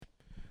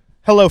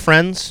Hello,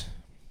 friends.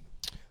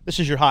 This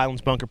is your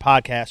Highlands Bunker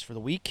podcast for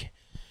the week.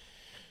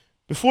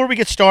 Before we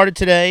get started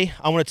today,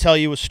 I want to tell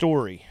you a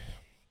story.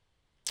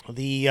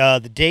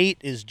 The date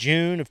is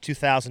June of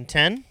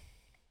 2010.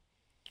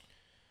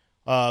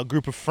 A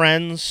group of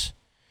friends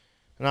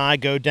and I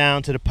go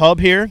down to the pub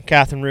here,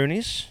 Catherine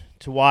Rooney's,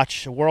 to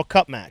watch a World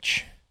Cup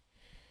match.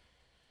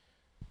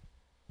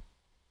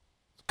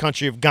 The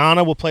country of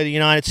Ghana will play the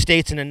United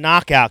States in a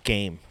knockout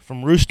game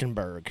from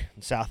Rustenburg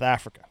in South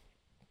Africa.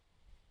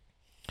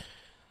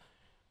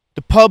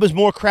 The pub is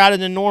more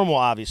crowded than normal,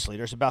 obviously.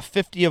 There's about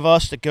 50 of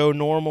us that go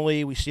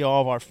normally. We see all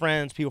of our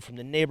friends, people from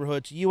the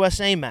neighborhood. It's a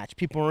USA match.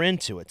 People are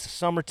into it. It's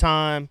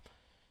summertime.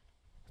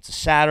 It's a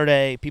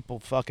Saturday.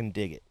 People fucking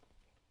dig it.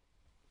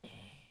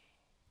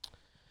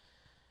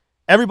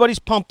 Everybody's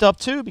pumped up,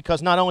 too,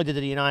 because not only did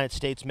the United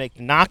States make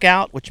the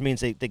knockout, which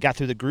means they got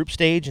through the group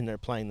stage and they're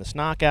playing this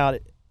knockout,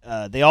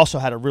 they also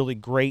had a really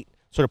great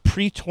sort of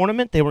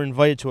pre-tournament. They were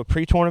invited to a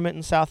pre-tournament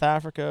in South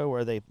Africa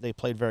where they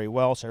played very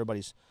well, so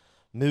everybody's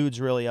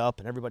mood's really up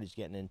and everybody's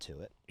getting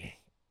into it.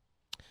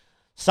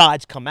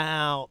 Sides come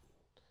out.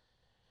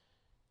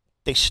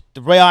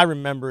 The way I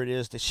remember it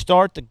is they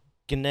start the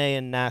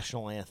Ghanaian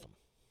national anthem.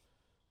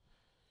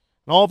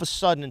 And all of a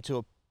sudden, into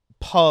a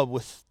pub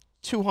with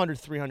 200,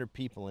 300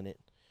 people in it,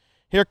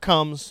 here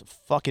comes a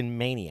fucking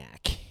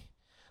maniac.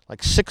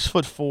 Like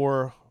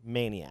 6'4"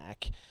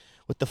 maniac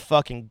with the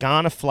fucking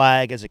Ghana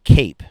flag as a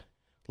cape.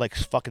 Like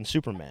fucking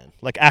Superman.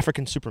 Like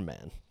African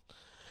Superman.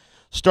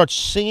 Starts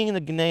singing the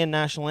Ghanaian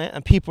national anthem,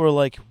 and people are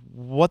like,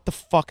 what the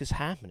fuck is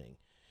happening?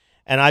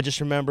 And I just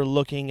remember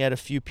looking at a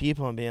few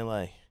people and being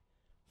like,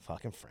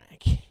 fucking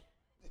Frank.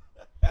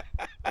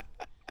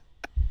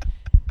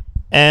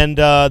 And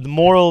the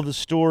moral of the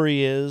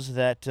story is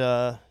that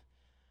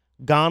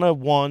Ghana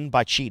won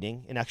by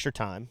cheating in extra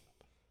time.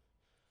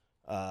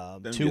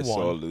 2-1.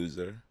 Sore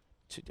loser.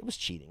 It was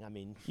cheating. I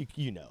mean,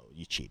 you know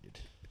you cheated.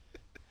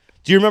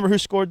 Do you remember who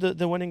scored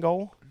the winning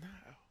goal?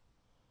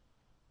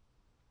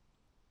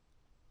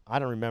 I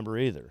don't remember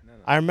either. No.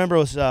 I remember it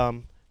was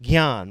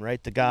Gyan,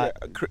 right? The guy.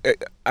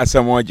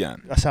 Asamoah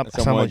Gyan.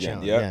 Asamoah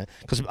Gyan, yeah.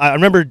 Because I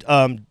remember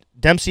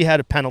Dempsey had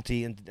a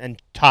penalty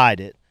and tied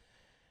it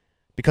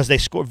because they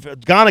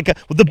scored. Ghana.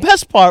 Well, the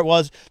best part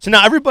was, so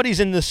now everybody's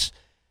in this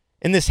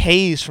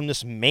haze from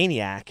this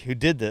maniac who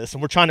did this,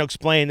 and we're trying to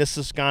explain this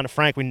is Ghana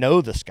Frank. We know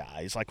this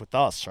guy. He's like with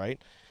us,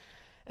 right?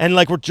 And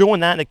like we're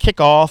doing that, and it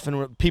kick off,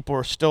 and people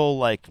are still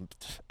like,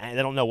 they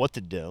don't know what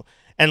to do.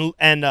 And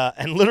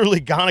literally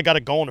Ghana got a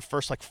goal in the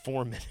first like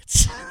 4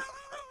 minutes.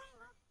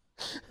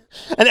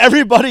 And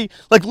everybody,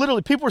 like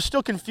literally people were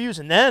still confused,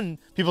 and then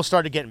people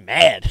started getting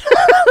mad.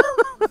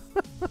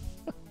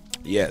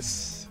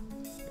 Yes.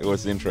 It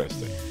was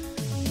interesting.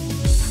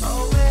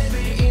 Oh,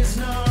 baby, it's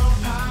not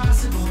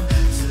possible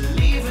to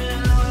leave it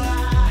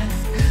alive,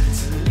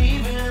 to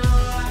leave it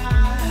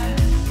alive.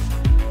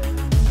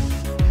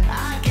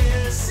 I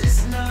guess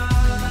it's not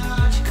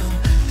logical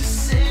to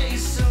say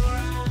so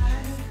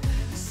right.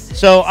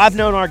 So I've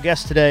known our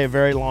guest today a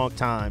very long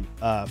time.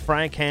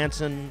 Frank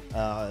Hansen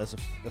is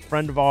a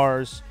friend of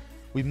ours.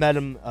 We met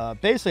him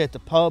basically at the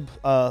pub,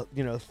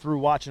 through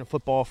watching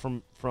football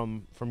from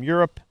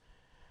Europe.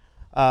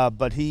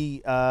 But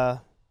he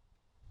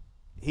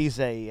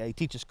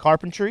teaches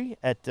carpentry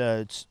at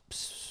the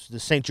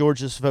St.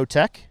 George's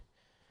Votech.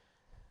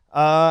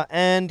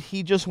 And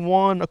he just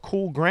won a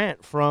cool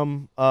grant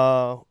from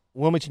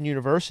Wilmington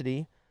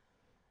University.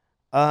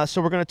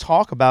 So we're going to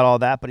talk about all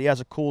that, but he has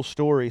a cool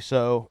story.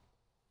 So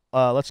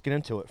let's get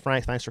into it.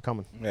 Frank, thanks for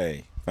coming.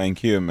 Hey,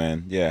 thank you,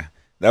 man. Yeah,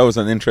 that was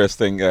an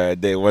interesting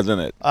day,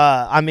 wasn't it?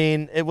 I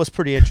mean, it was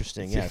pretty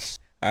interesting, yes.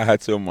 I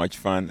had so much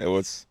fun. It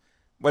was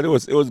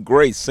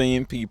great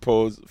seeing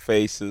people's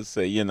faces,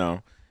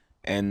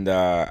 and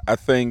I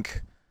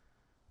think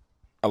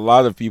a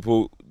lot of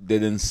people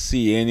didn't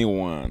see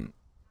anyone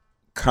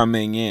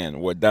coming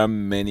in with that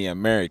many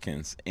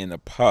Americans in a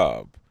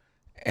pub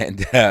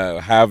and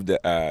have the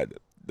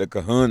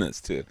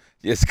kahunas to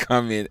just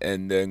come in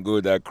and then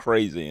go that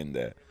crazy in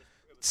there.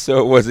 So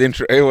it was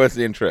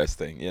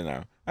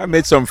interesting, I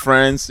made some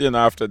friends,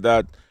 after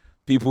that.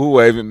 People who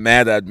were even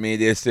mad at me,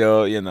 they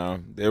still,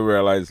 they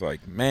realized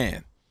like,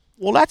 man.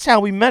 Well, that's how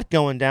we met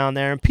going down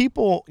there. And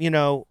people,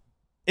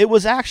 it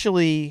was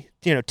actually,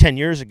 10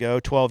 years ago,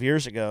 12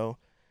 years ago,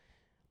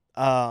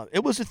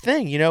 it was a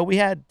thing. We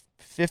had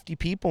 50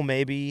 people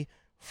maybe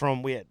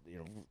we had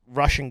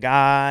Russian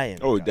guy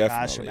and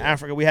guys from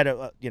Africa. We had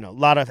a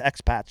lot of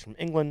expats from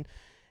England,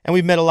 and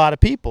we met a lot of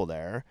people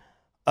there.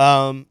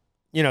 So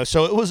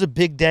it was a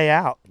big day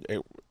out.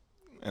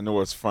 And it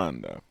was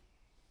fun though.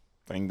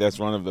 I think that's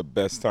one of the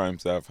best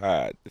times I've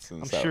had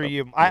since. I'm sure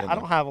I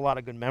don't have a lot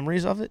of good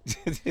memories of it.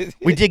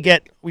 we did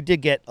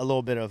get a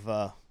little bit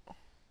of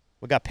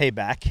we got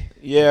payback.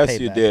 Yes,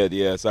 you did.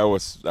 Yes, I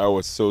was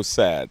so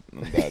sad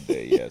on that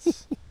day.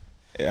 Yes,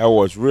 I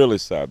was really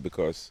sad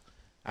because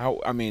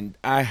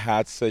I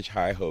had such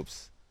high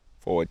hopes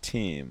for a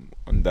team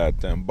on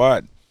that time,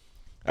 but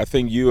I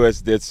think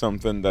U.S. did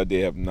something that they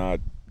have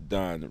not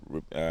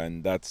done,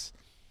 and that's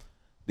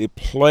they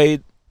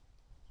played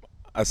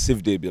as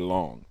if they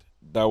belonged.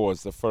 That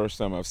was the first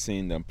time I've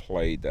seen them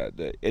play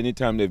that.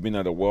 Anytime they've been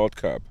at a World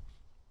Cup,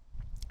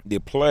 they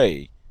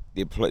play,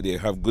 they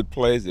have good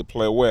plays, they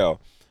play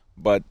well,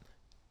 but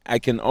I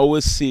can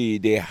always see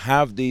they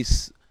have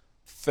these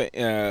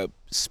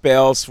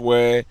spells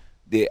where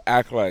they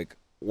act like,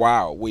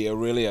 wow, we are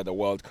really at the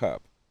World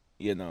Cup,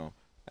 you know.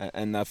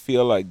 And I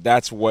feel like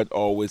that's what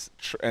always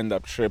end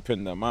up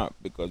tripping them up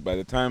because by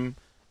the time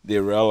they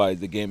realize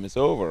the game is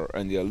over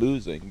and they're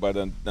losing, but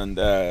then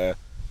the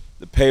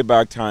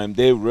payback time,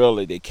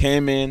 they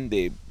came in,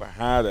 they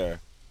had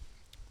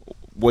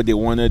what they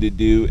wanted to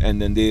do,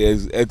 and then they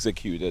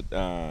executed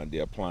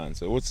their plan.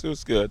 So it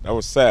was good. I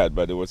was sad,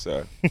 but it was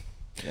you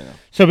know.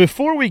 So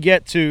before we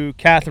get to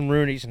Catherine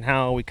Rooney's and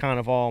how we kind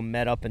of all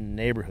met up in the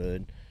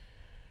neighborhood,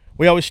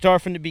 we always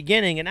start from the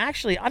beginning. And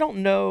actually, I don't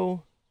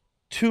know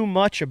too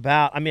much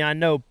about. I mean, I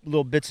know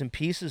little bits and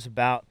pieces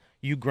about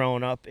you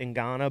growing up in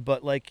Ghana,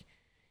 but like,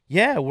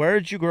 yeah, where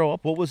did you grow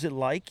up? What was it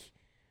like?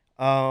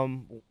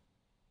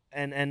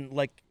 And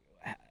like,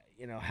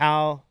 you know,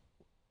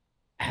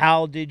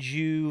 how did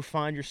you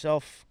find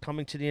yourself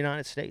coming to the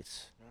United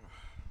States?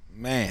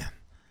 Man,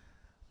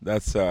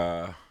 that's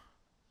a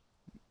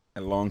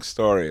long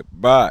story,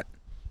 but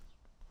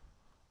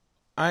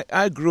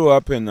I grew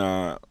up in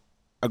Ghana.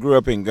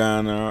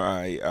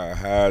 I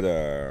had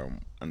a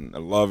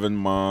loving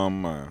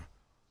mom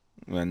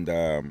and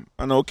an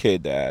okay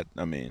dad.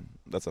 I mean,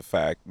 that's a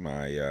fact.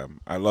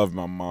 I love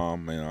my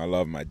mom. You know, I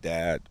love my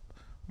dad,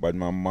 but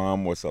my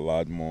mom was a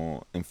lot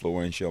more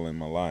influential in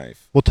my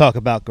life. We'll talk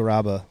about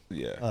Garaba.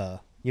 Yeah.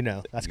 You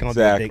know, that's gonna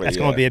Exactly, be a big. That's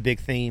yeah. gonna be a big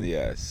theme.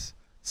 Yes.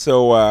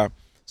 So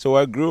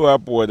I grew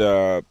up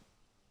with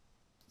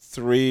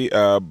three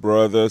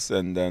brothers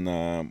and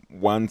then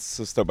one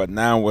sister, but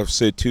now we've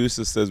say two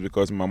sisters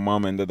because my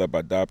mom ended up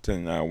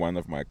adopting one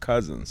of my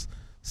cousins.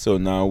 So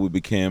now we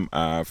became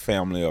a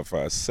family of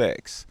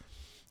six.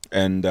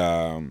 And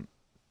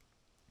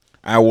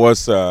I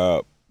was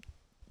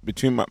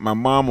between my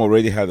mom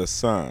already had a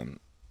son,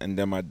 and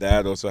then my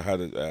dad also had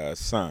a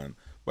son.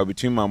 But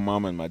between my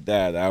mom and my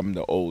dad, I'm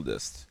the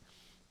oldest.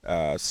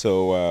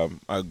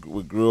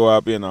 We grew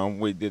up, you know,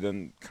 we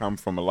didn't come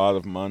from a lot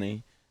of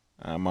money.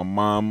 My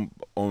mom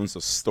owns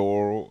a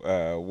store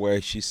where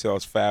she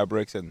sells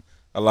fabrics, and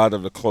a lot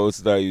of the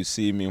clothes that you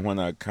see me when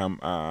I come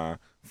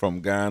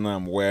from Ghana,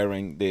 I'm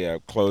wearing, they are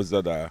clothes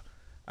that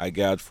I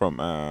got from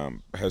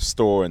her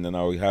store, and then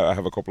I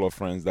have a couple of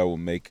friends that will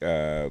make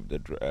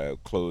the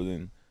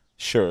clothing,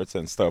 shirts,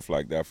 and stuff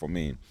like that for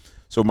me.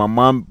 So my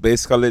mom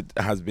basically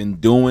has been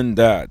doing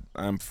that.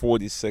 I'm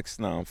 46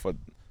 now,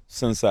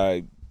 since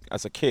as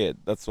a kid.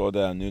 That's all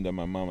that I knew that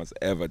my mom has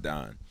ever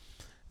done.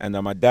 And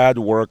my dad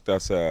worked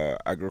as a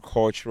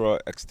agricultural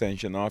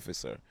extension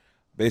officer.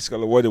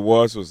 Basically, what it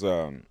was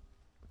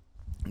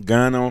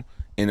Ghana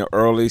in the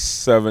early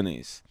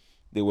 70s.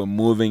 They were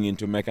moving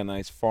into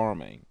mechanized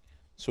farming,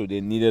 so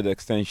they needed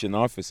extension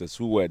officers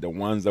who were the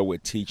ones that were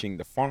teaching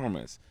the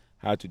farmers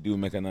how to do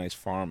mechanized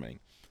farming.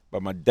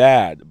 But my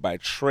dad, by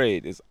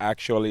trade, is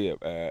actually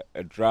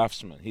a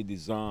draftsman. He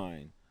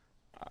designed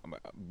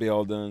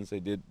buildings. They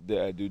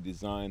do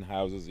design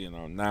houses. You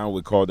know, now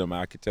we call them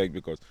architect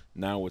because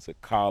now it's a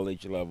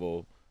college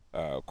level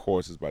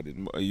courses. But it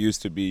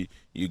used to be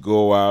you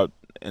go out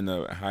in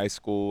a high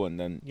school and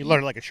then You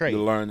learn like a trade.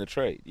 you learn the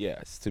trade.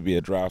 Yes, to be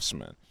a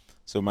draftsman.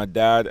 So my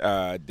dad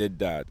did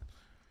that,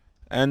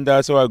 and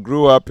so I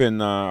grew up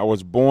in. I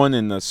was born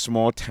in a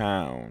small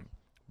town,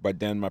 but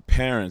then my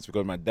parents,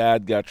 because my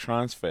dad got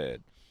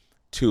transferred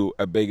to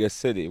a bigger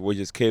city, which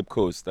is Cape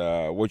Coast,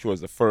 which was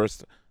the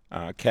first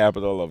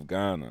capital of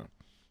Ghana.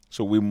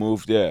 So we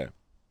moved there,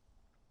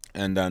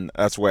 and then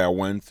that's where I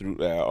went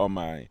through all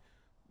my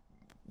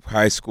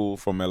high school,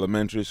 from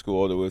elementary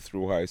school all the way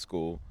through high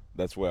school.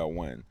 That's where I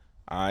went.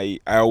 I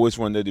always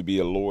wanted to be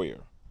a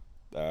lawyer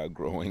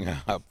growing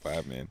up.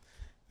 I mean,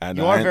 and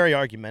You are very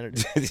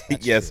argumentative.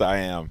 That's yes, true. I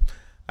am.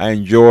 I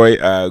enjoy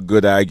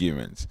good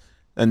arguments.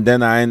 And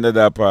then I ended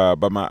up,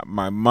 but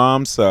my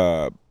mom's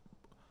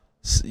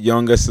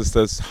younger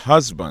sister's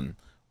husband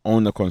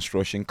owned a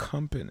construction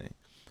company,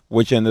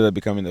 which ended up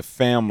becoming a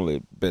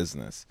family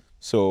business.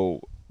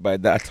 So by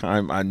that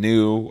time, I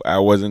knew I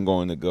wasn't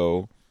going to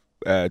go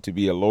to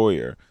be a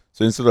lawyer.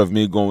 So instead of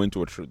me going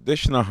to a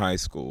traditional high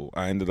school,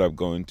 I ended up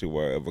going to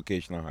a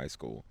vocational high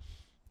school.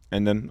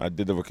 And then I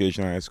did the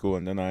vocational high school,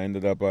 and then I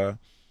ended up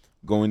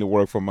going to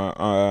work for my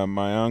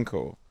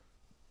uncle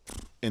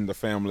in the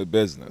family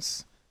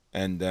business.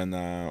 And then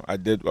I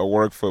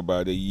worked for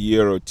about a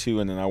year or two,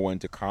 and then I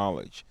went to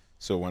college.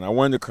 So when I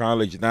went to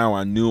college, now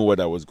I knew what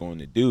I was going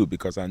to do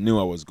because I knew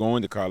I was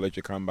going to college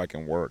to come back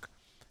and work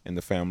in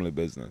the family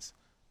business,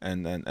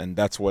 and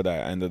that's what I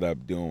ended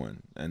up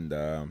doing.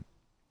 And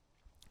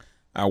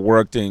I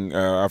worked in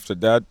after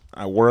that.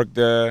 I worked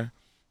there.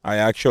 I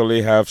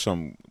actually have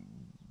some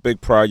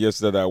big projects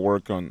that I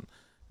work on.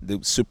 The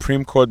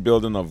Supreme Court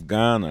building of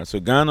Ghana. So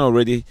Ghana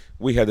already,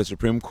 we had a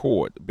Supreme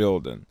Court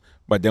building,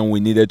 but then we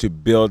needed to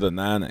build an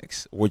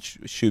annex, which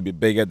should be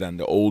bigger than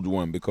the old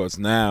one because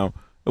now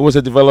it was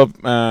it's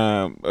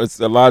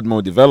a lot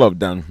more developed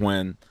than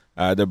when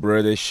The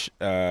British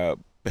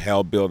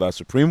helped build our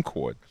Supreme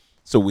Court,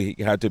 so we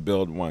had to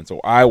build one. So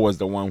I was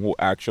the one who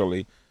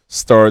actually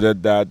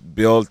started that,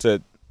 built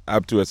it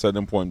up to a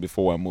certain point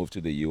before I moved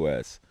to the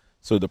U.S.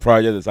 So the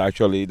project is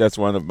actually, that's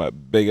one of my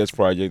biggest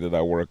projects that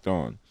I worked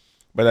on.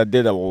 But I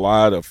did a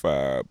lot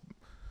of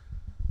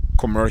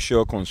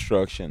commercial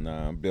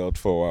construction, built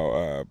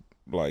for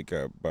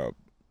about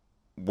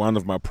one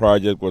of my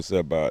projects was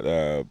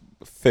about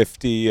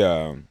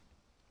 50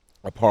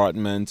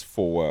 apartments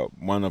for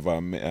one of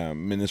our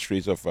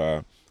ministries of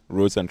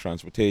roads and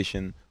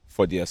transportation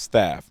for their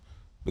staff.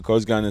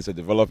 Because Ghana is a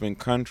developing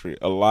country,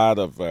 a lot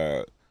of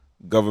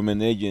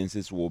government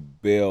agencies will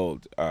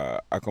build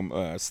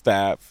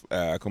staff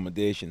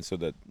accommodation so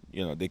that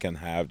they can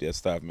have their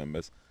staff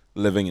members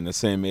living in the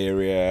same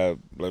area,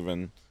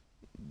 living.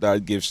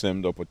 That gives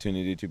them the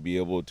opportunity to be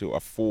able to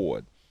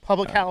afford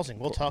Public housing.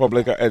 We'll talk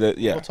public about it.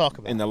 yeah, We'll talk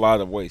about in it. a lot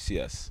of ways,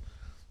 yes.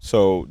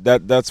 So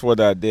that's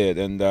what I did.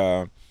 And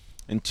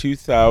in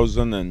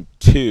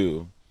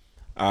 2002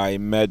 I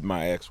met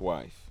my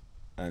ex-wife,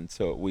 and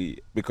so we,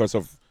 because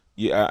of,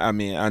 yeah, I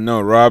mean, I know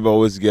Rob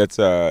always gets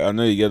I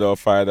know you get all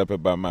fired up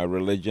about my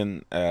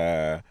religion,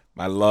 my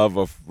love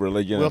of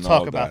religion, We'll and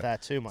talk all about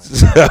that. that too, Mike.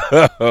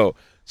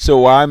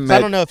 So I 'Cause met.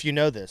 I don't know if you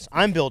know this.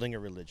 I'm building a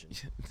religion,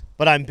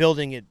 but I'm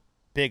building it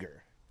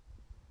bigger.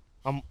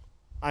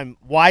 I'm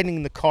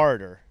widening the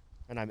corridor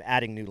and I'm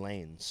adding new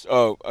lanes.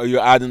 Oh, are you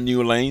adding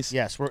new lanes?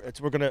 Yes, we're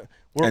gonna.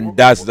 We're, And we're-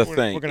 that's the we're-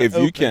 thing. We're gonna If you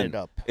open can, it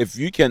up. if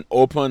you can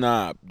open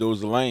up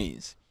those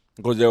lanes,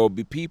 because there will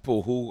be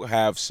people who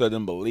have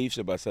certain beliefs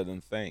about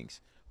certain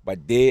things,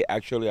 but they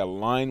actually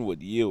align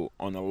with you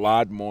on a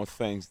lot more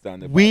things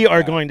than about We are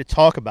that. going to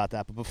talk about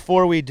that, but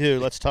before we do,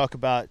 let's talk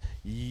about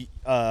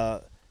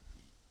your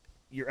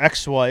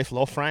ex-wife,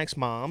 Lil Frank's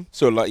mom,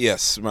 So, like,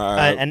 yes,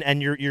 my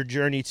and your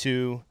journey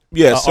to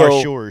yeah. our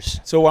So,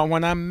 shores.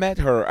 when I met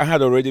her, I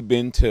had already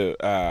been to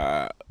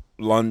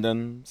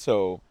London.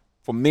 So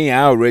for me,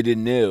 I already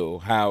knew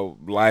how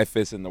life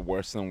is in the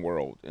Western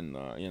world, and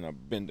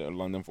been to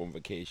London for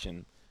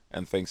vacation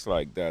and things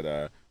like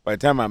that. By the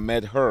time I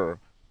met her,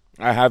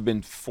 I have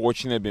been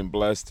fortunate, been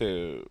blessed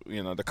to,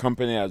 the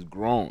company has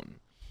grown,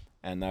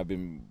 and I've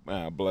been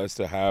blessed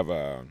to have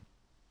a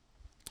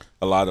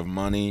lot of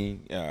money,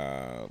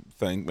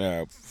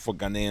 for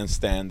Ghanaian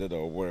standard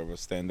or wherever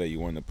standard you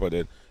want to put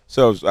it.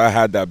 So I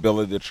had the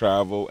ability to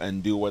travel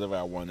and do whatever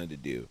I wanted to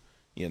do.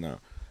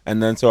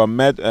 And then so I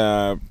met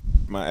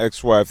my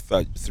ex-wife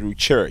through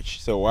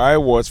church. So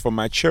for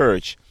my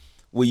church,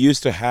 we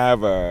used to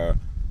have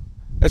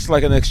it's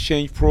like an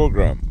exchange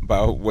program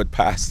with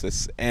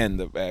pastors and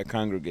the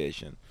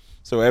congregation.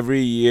 So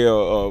every year,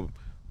 or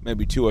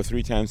maybe 2 or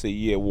 3 times a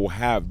year, we'll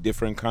have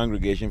different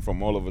congregation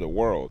from all over the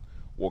world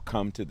will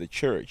come to the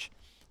church.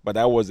 But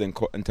I was an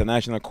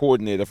international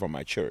coordinator for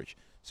my church.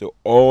 So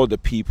all the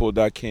people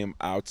that came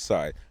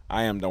outside,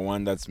 I am the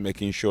one that's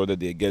making sure that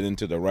they get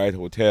into the right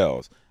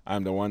hotels.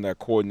 I'm the one that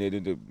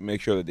coordinated to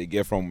make sure that they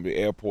get from the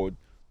airport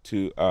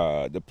to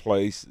the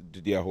place,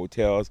 to their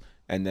hotels,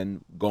 and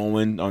then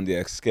going on the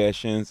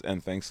excursions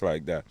and things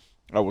like that.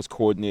 I was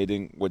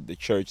coordinating with the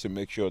church to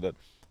make sure that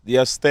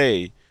their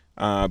stay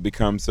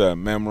becomes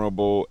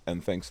memorable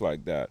and things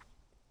like that.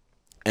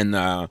 And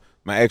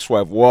my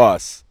ex-wife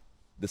was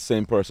the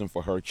same person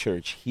for her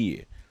church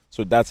here.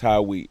 So that's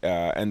how we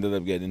ended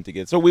up getting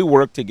together. So we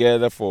worked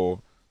together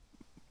for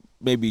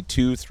maybe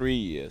 2-3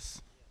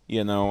 years,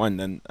 and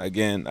then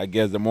again, I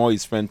guess the more you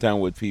spend time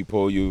with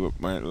people, you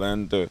might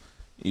learn to,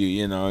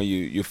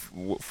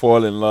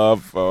 fall in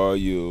love, or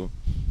you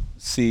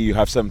see you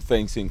have some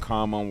things in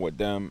common with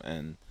them,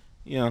 and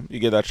you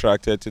get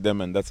attracted to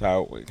them, and that's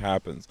how it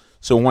happens.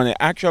 So when it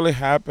actually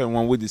happened,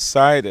 when we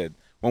started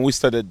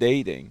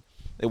dating,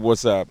 it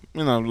was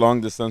long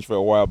distance for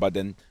a while, but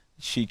then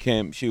she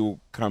would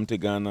come to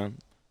Ghana,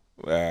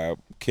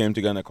 came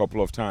to Ghana a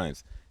couple of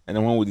times, and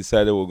then when we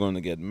decided we were going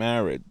to get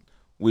married,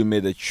 we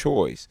made a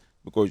choice,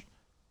 because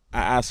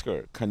I asked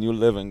her, "Can you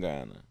live in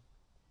Ghana?"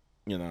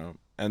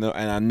 And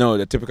I know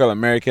the typical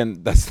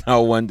American does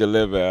not want to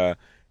live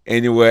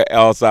anywhere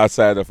else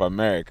outside of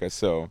America.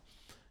 So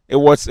it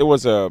was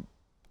a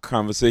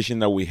conversation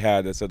that we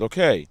had that said,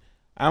 "Okay,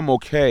 I'm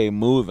okay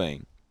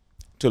moving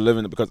to live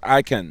in it, because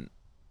I can."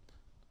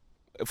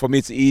 For me,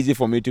 it's easy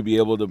for me to be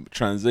able to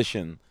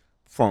transition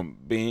from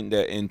being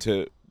there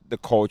into the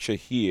culture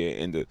here,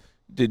 and to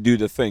do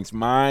the things.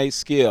 My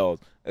skill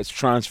is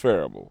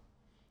transferable,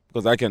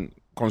 because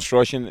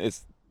construction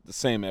is the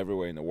same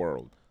everywhere in the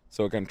world.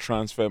 So I can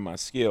transfer my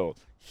skill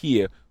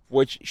here,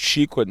 which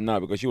she could not,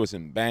 because she was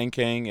in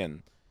banking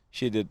and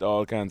she did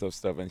all kinds of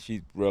stuff, and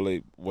she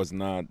really was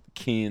not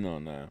keen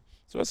on that.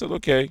 So I said,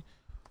 okay,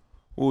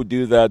 we'll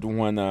do that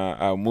when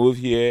I move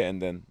here,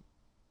 and then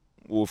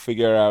we'll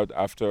figure out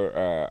after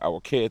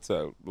our kids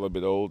are a little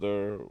bit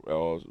older,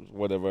 or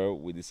whatever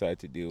we decide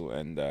to do.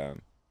 And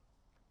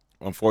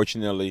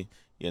unfortunately,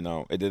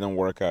 it didn't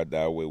work out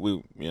that way.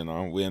 We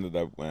ended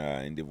up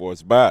in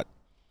divorce, but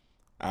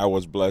I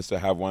was blessed to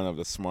have one of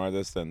the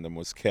smartest and the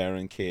most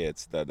caring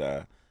kids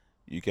that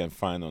you can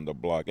find on the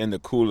block, and the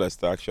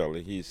coolest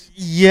actually. Yeah, He's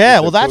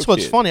a well, that's cool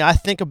what's kid. funny. I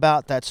think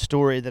about that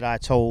story that I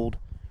told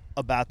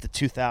about the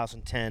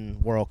 2010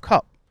 World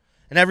Cup,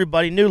 and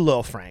everybody knew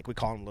Lil Frank. We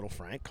call him Little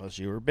Frank because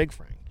you were Big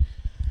Frank.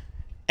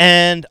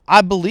 And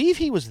I believe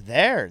he was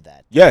there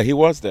that, Yeah, he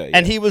was there.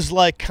 and yeah. he was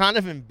like kind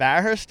of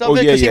embarrassed of Oh, it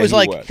yeah, because yeah, he was he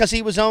like, was. because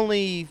he was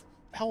only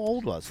how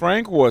old was he?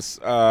 Frank was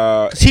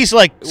 'Cause he's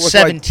like it was like-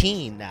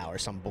 17 now or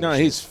some bullshit. no,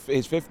 he's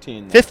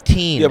 15. now.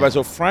 15. Yeah, now. but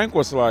so Frank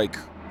was like,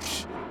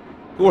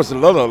 he was a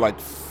little like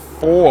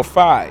 4 or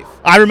 5.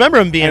 I remember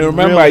him being. And I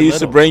remember really I used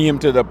to little. bring him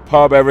to the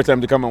pub every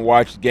time to come and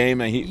watch the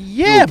game, and he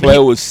Yeah, would but play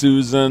he- with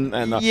Susan,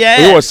 and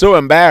Yeah. he was so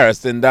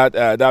embarrassed in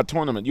that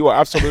tournament. You are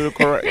absolutely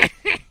correct.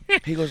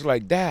 He goes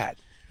like, "Dad,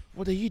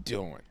 what are you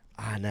doing?"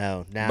 I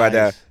know now. But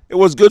he's- it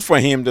was good for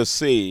him to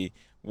see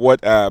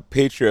what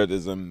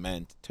patriotism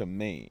meant to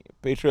me.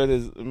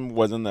 Patriotism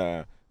wasn't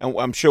and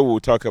I'm sure we'll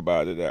talk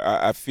about it.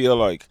 I feel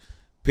like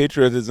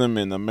patriotism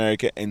in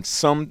America, in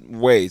some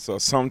ways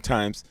or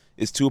sometimes,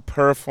 is too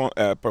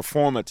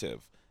performative.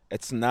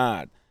 It's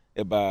not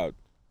about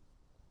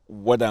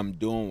what I'm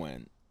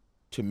doing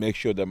to make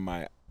sure that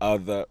my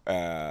other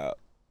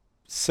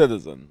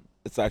citizen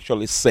is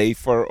actually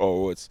safer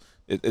or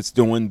it's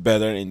doing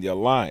better in their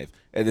life.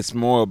 And it's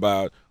more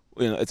about,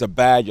 it's a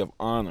badge of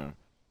honor,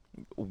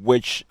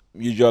 which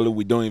usually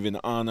we don't even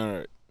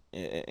honor,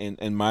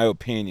 in my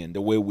opinion,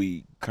 the way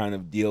we kind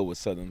of deal with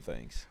certain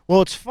things.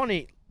 Well, it's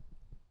funny.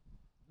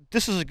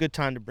 This is a good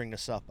time to bring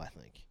this up, I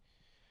think,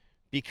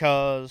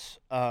 because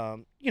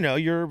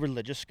you're a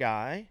religious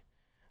guy,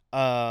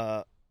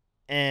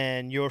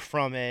 and you're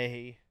from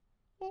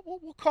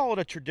we'll call it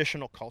a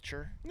traditional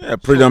culture. Yeah,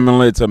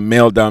 predominantly it's a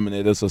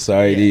male-dominated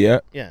society. Yeah.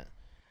 Yeah.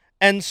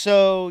 And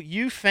so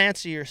you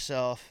fancy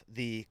yourself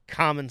the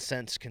common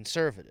sense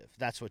conservative.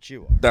 That's what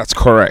you are. That's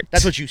correct.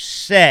 That's what you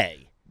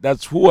say.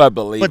 That's who I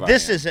believe. But I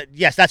this am. is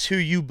yes, that's who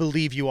you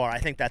believe you are. I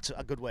think that's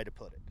a good way to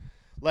put it.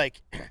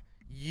 Like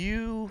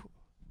you,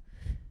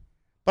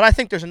 but I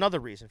think there's another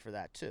reason for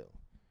that too.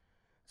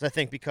 I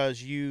think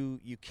because you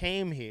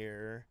came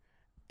here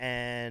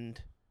and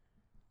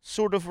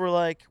sort of were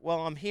like,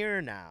 well, I'm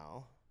here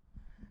now,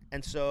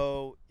 and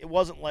so it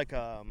wasn't like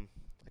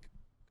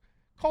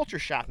culture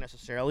shock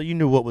necessarily. You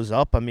knew what was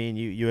up. I mean,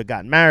 you had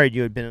gotten married.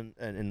 You had been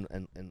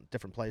in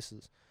different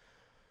places,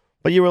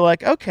 but you were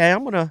like, okay,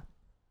 I'm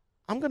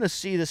gonna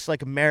see this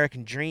like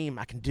American dream.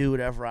 I can do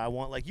whatever I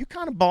want. Like you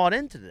kind of bought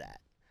into that,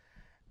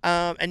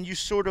 and you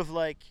sort of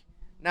like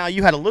now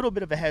you had a little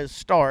bit of a head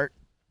start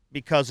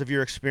because of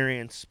your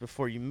experience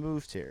before you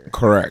moved here.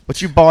 correct.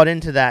 But you bought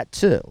into that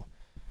too.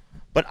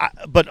 But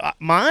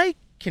my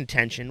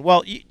contention.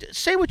 Well,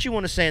 say what you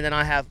want to say, and then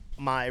I have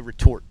my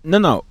retort.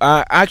 No.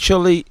 I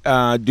actually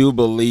do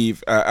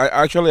believe. I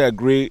actually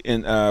agree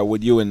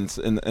with you in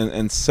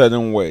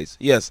certain ways.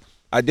 Yes,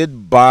 I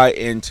did buy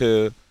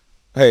into.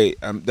 Hey,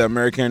 the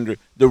American dream.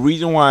 The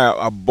reason why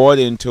I bought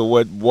into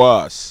it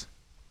was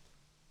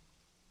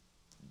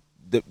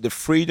the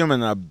freedom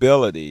and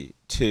ability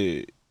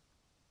to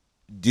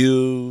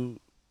do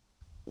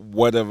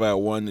whatever I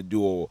want to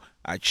do or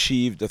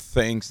achieve the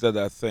things that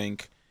I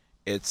think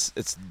it's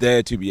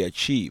there to be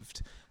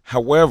achieved.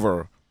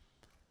 However,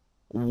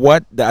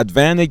 what the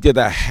advantage that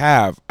I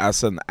have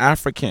as an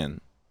African,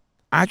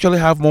 I actually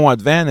have more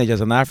advantage as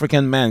an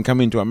African man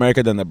coming to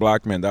America than a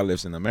black man that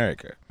lives in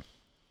America.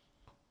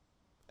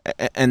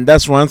 And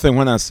that's one thing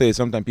when I say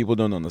sometimes people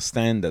don't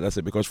understand that. I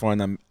say because for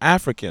an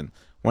African,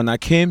 when I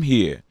came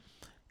here,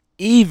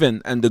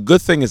 and the good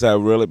thing is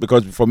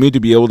because for me to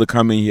be able to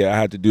come in here, I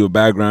had to do a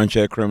background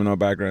check, criminal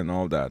background, and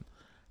all that.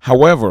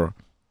 However,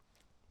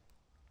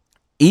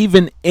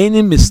 even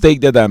any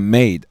mistake that I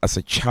made as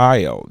a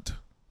child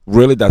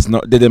really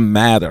didn't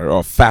matter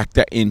or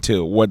factor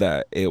into what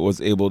I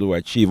was able to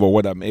achieve or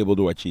what I'm able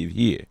to achieve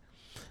here.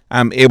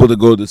 I'm able to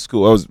go to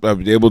school. I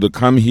was able to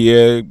come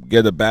here,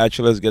 get a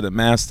bachelor's, get a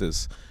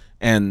master's,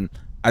 and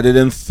I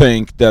didn't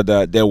think that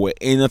there were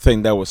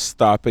anything that was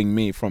stopping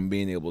me from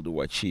being able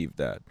to achieve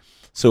that.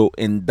 So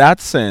in that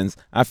sense,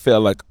 I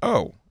felt like,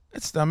 oh,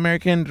 it's the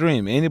American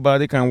dream.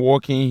 Anybody can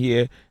walk in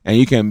here and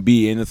you can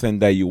be anything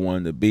that you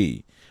want to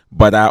be.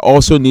 But I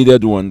also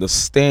needed to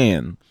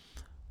understand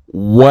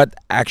what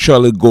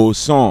actually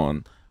goes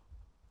on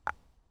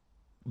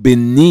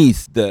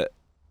beneath the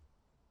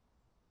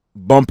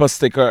bumper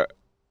sticker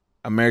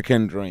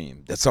American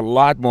dream. There's a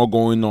lot more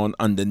going on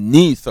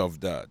underneath of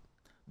that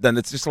than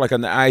it's just like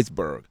an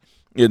iceberg.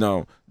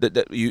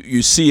 That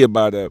you see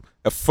about a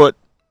foot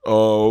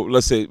or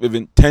let's say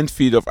even 10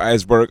 feet of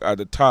iceberg at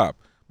the top.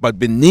 But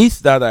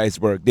beneath that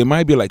iceberg, there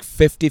might be like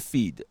 50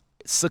 feet,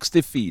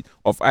 60 feet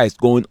of ice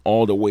going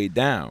all the way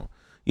down.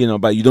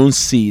 But you don't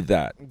see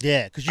that.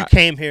 Yeah, because you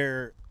came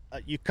here,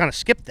 you kind of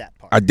skipped that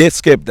part. I did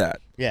skip that.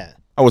 Yeah.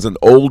 I was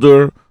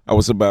older. I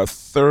was about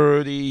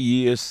 30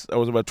 years. I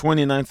was about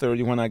 29,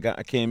 30 when I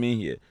came in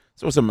here.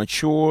 So I was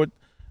matured.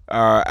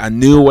 I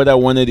knew what I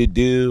wanted to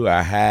do.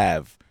 I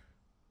have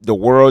the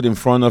world in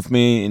front of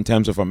me in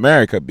terms of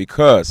America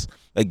because,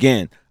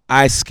 again,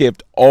 I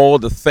skipped all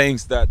the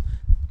things that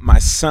my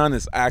son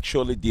is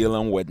actually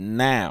dealing with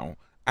now.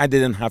 I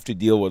didn't have to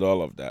deal with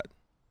all of that.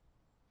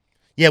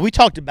 Yeah, we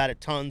talked about it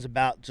tons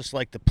about just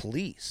like the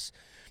police,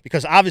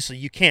 because obviously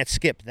you can't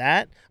skip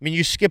that. I mean,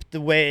 you skip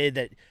the way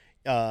that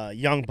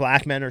young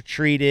black men are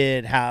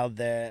treated, how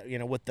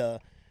what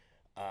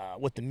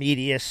the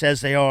media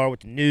says they are, what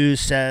the news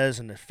says,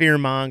 and the fear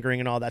mongering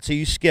and all that. So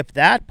you skip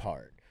that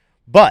part.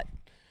 But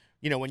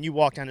when you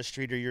walk down the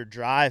street or you're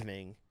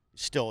driving, you're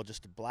still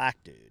just a black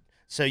dude.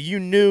 So you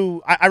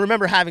knew. I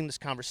remember having this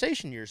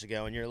conversation years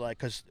ago, and you're like,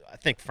 because I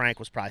think Frank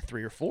was probably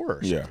 3 or 4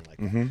 or something like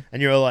that,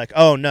 and you're like,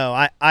 oh no,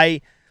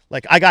 I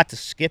got to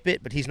skip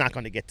it, but he's not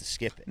going to get to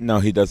skip it. No,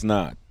 he does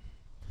not.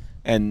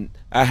 And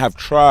I have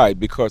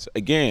tried because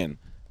again,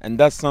 and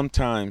that's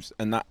sometimes,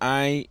 and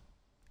I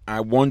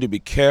want to be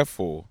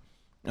careful.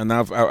 And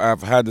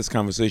I've had this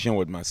conversation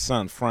with my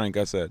son Frank.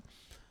 I said,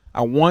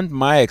 I want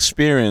my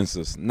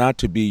experiences not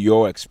to be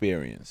your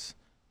experiences.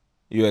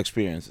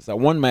 I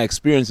want my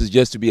experiences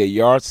just to be a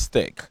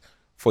yardstick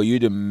for you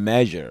to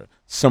measure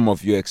some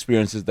of your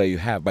experiences that you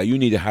have. But you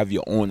need to have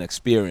your own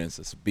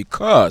experiences,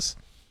 because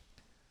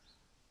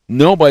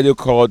nobody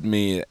called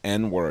me an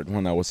N-word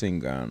when I was in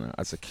Ghana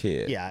as a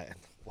kid. Yeah.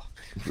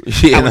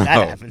 You How know? would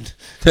that happen?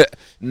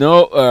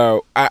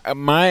 No,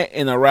 my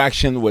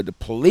interaction with the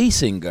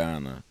police in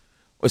Ghana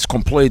was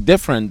completely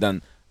different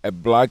than a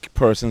black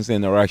person's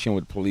interaction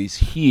with police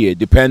here,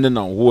 depending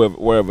on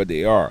wherever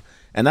they are.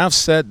 And I've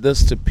said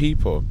this to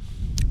people.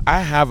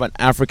 I have an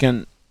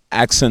African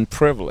accent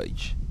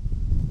privilege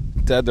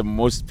that the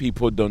most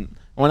people don't.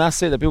 When I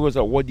say that, people say,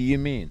 what do you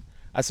mean?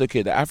 I say,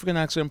 okay, the African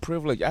accent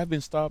privilege, I've been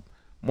stopped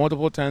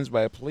multiple times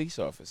by police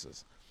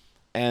officers.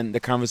 And the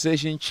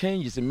conversation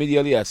changes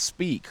immediately I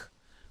speak,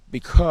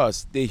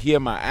 because they hear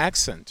my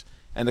accent.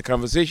 And the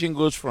conversation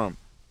goes from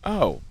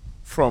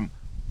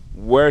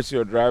where's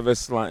your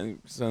driver's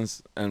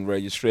license and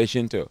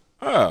registration to,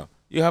 oh,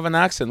 you have an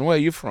accent. Where are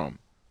you from?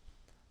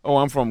 Oh,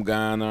 I'm from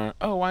Ghana.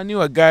 Oh, I knew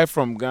a guy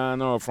from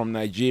Ghana or from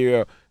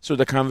Nigeria. So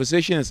the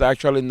conversation is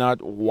actually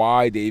not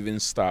why they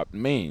even stopped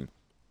me.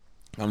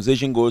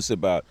 Conversation goes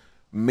about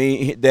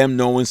them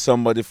knowing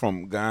somebody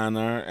from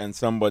Ghana and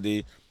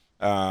somebody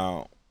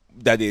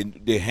that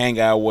they hang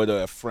out with,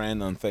 or a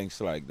friend, and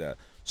things like that.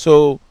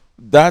 So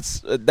that's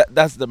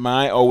the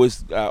my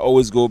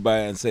always go by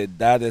and say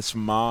that is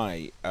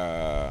my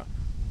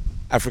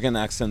African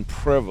accent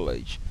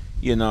privilege,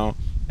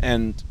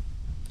 and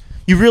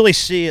You really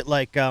see it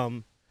like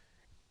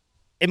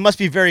it must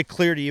be very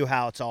clear to you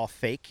how it's all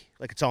fake,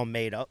 like it's all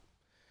made up,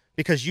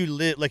 because you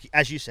live, like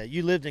as you said,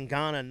 you lived in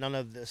Ghana, and none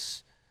of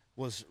this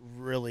was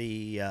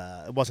really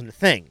it wasn't a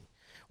thing.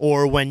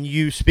 Or when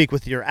you speak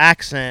with your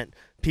accent,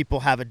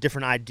 people have a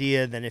different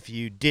idea than if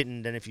you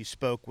didn't, than if you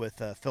spoke with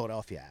a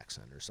Philadelphia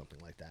accent or something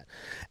like that.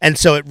 And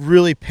so it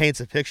really paints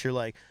a picture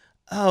like,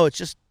 oh, it's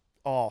just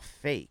all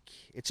fake.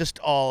 It's just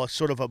all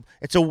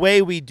it's a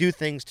way we do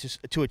things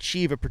to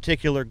achieve a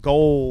particular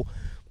goal,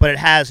 but it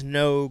has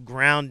no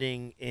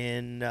grounding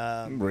in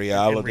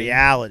reality. In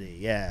reality,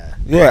 yeah.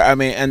 Yeah, I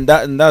mean, and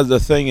that's the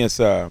thing is,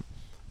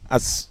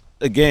 as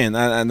again,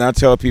 and I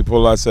tell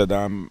people, I said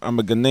I'm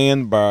a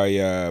Ghanaian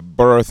by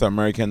birth,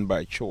 American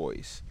by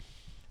choice.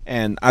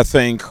 And I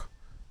think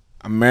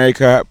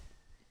America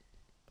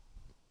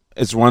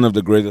is one of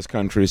the greatest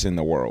countries in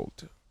the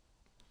world.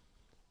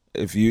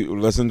 If you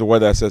listen to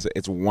what I says,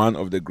 it's one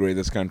of the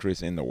greatest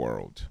countries in the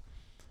world.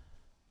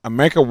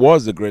 America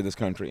was the greatest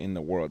country in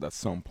the world at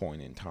some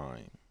point in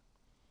time.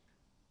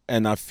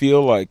 And I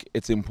feel like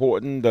it's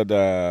important that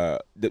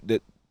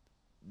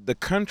the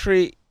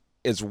country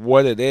is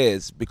what it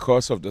is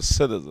because of the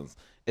citizens.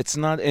 It's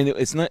not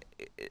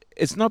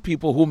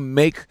people who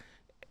make.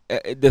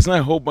 There's not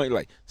a whole bunch,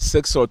 like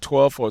 6 or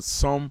 12 or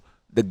some,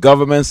 the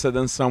government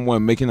sitting somewhere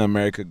making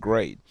America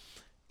great.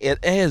 It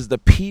is the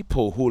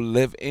people who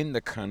live in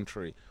the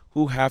country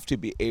who have to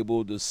be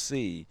able to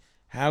see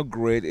how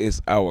great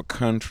is our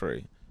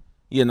country,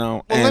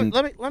 Well, and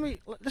let me.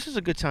 This is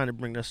a good time to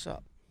bring this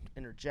up.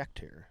 Interject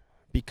here,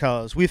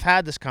 because we've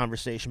had this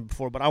conversation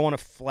before, but I want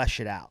to flesh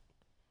it out.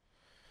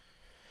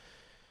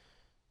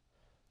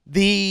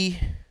 The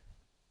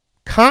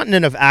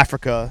continent of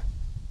Africa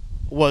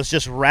was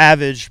just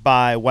ravaged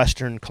by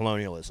Western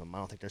colonialism. I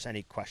don't think there's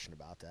any question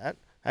about that.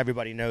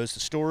 Everybody knows the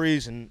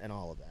stories and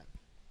all of that.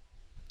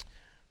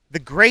 The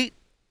great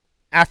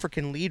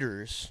African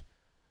leaders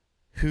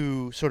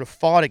who sort of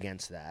fought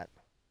against that.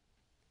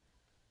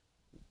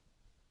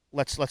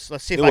 Let's see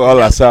if they I were can all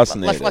name-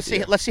 assassinated.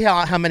 Let's see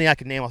how many I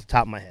can name off the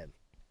top of my head.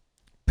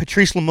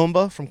 Patrice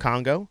Lumumba from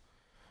Congo,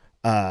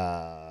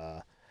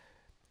 our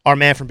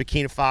man from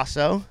Burkina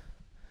Faso,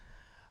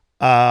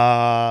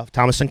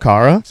 Thomas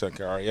Sankara,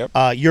 Yep.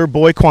 Your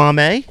boy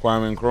Kwame,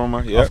 Kwame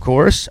Nkrumah, yep. of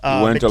course.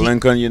 He went to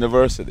Lincoln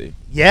University.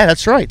 Yeah,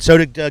 that's right.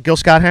 So did Gil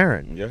Scott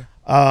Heron. Yeah.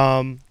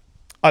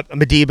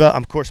 Madiba,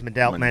 of course,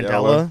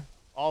 Mandela.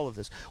 All of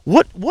this.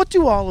 What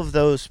do all of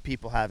those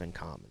people have in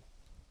common?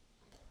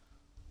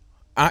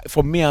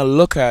 For me, I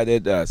look at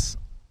it as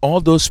all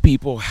those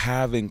people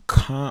have in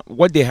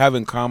what they have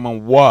in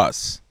common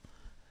was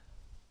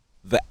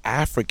the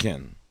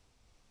African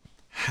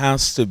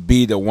has to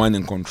be the one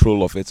in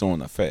control of its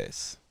own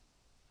affairs.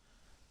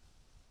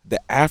 the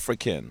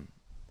African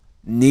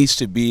needs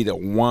to be the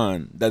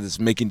one that is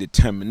making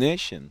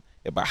determination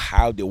about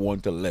how they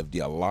want to live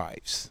their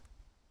lives.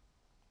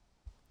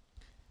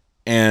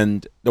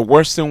 And the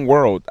Western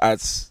world,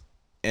 as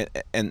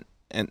and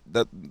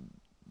that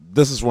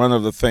this is one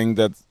of the things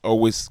that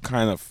always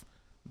kind of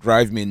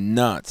drive me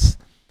nuts,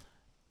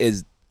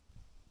 is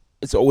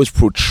it's always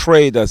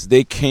portrayed as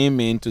they came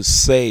in to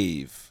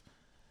save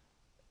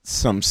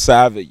some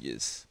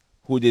savages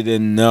who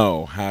didn't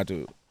know how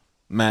to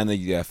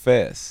manage their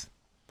affairs.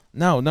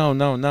 No, no,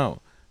 no,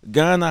 no.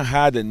 Ghana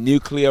had a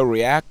nuclear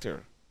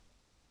reactor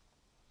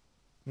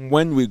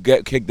when we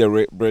kicked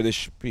the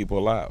British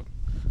people out.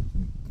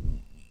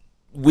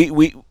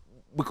 We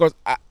because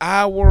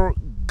our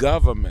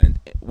government,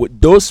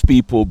 those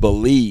people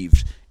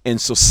believed in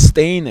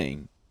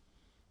sustaining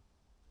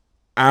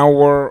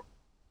our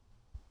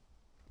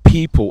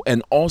people,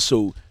 and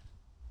also,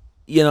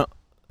 you know,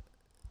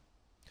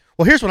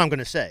 Well, here's what I'm going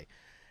to say.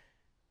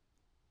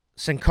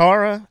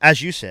 Sankara,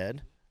 as you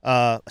said,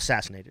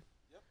 assassinated.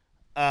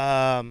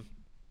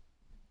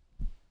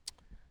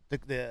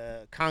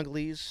 The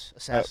Congolese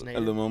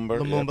assassinated. Lumumba,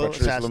 Lumumba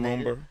Patrice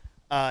assassinated.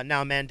 Lumumba.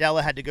 Now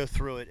Mandela had to go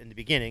through it in the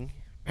beginning.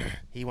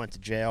 He went to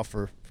jail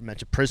went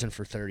to prison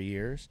for 30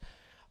 years.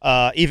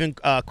 Even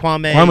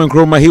Kwame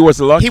Nkrumah, he was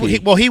lucky.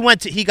 he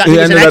went to he He was in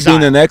ended up exile.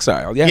 being in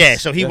exile. Yes, Yeah,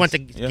 so he yes, went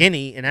to yeah.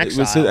 Guinea in It was-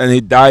 exile. and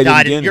he died in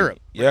in Guinea. Europe.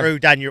 Yeah, Or he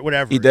died in Europe,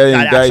 whatever. he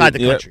died outside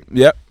the yeah, country.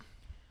 Yep.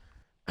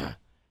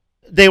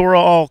 They were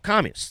all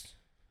communists.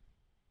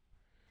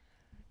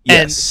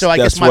 Yes, And so I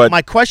that's guess what,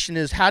 my question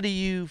is, how do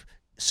you?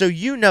 So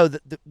you know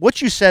that what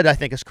you said, I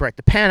think, is correct.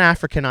 The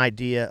Pan-African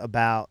idea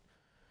about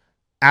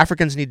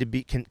Africans need to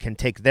be can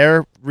take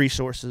their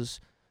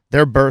resources,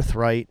 their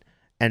birthright,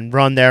 and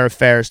run their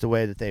affairs the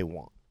way that they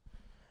want.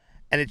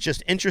 And it's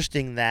just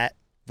interesting that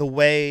the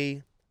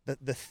way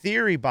the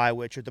theory by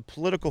which, or the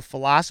political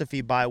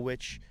philosophy by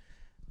which,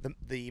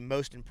 the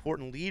most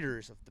important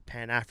leaders of the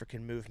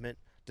Pan-African movement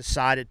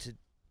decided to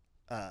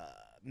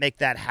make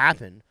that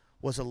happen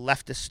was a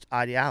leftist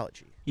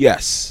ideology.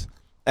 yes,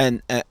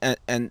 and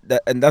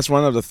that's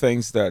one of the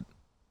things that,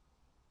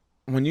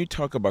 when you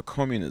talk about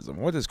communism,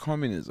 what is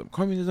communism?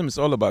 Communism is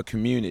all about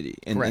community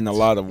in a Correct.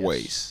 lot of Yes.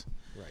 ways.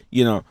 Right.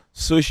 You know,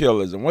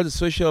 socialism. What is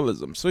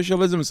socialism?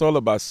 Socialism is all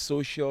about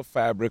social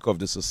fabric of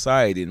the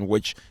society in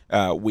which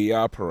we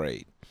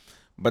operate.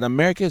 But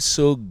America is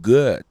so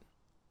good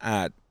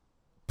at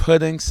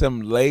putting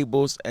some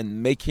labels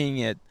and making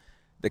it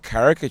the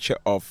caricature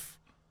of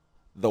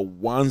the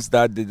ones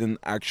that didn't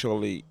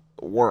actually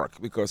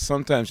work. Because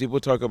sometimes people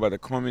talk about the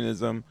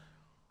communism,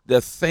 there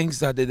are things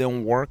that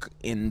didn't work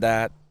in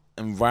that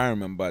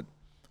environment, but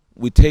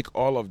we take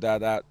all of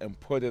that out and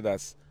put it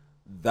as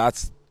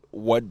that's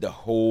what the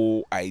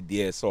whole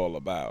idea is all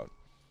about.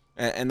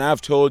 And I've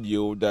told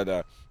you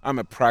that I'm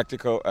a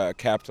practical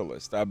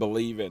capitalist. I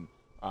believe in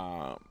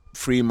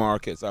free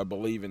markets. I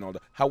believe in all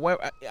that.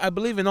 However, I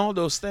believe in all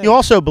those things. You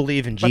also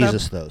believe in But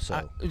Jesus, though.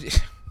 So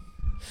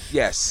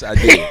yes, I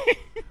do.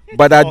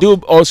 But I do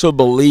also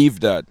believe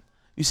that,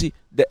 you see,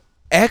 the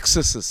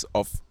excesses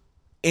of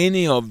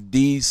any of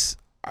these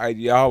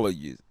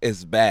ideologies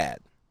is bad.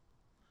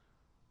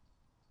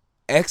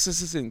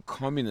 Excesses in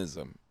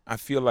communism, I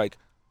feel like,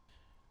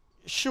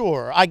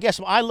 sure, I guess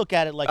I look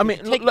at it like, I if mean,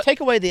 you look- take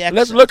away the excess.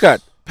 let's look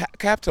at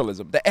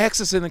capitalism. The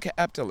excess in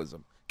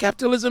capitalism.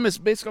 Capitalism is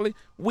basically,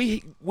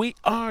 we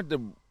are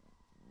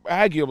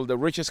arguably the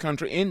richest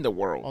country in the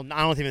world. Well,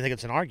 I don't even think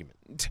it's an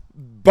argument.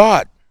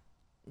 But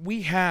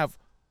we have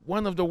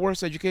one of the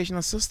worst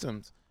educational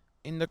systems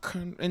in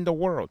the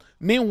world.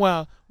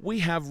 Meanwhile, we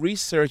have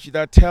research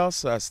that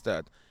tells us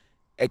that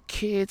a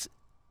kid's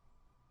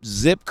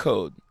zip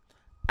code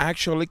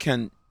actually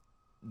can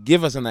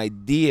give us an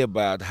idea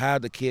about how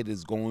the kid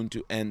is going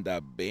to end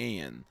up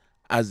being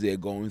as they're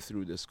going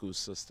through the school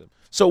system.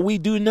 So we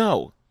do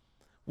know.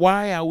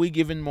 Why are we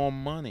giving more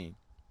money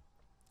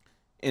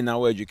in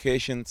our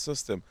education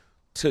system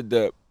to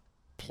the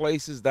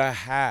places that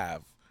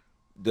have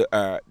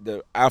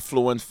the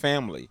affluent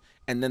family,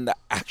 and then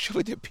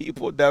actually the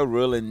people that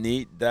really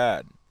need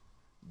that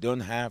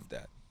don't have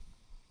that?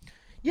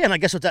 Yeah, and I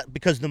guess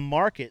because the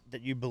market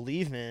that you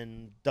believe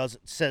in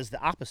says the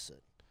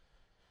opposite.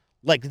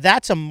 Like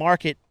that's a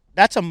market.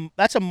 That's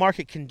a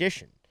market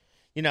condition.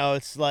 You know,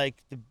 it's like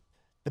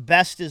the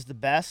best is the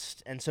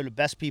best, and so the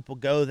best people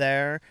go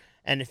there.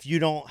 And if you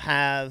don't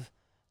have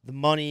the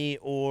money,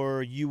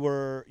 or you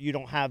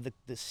don't have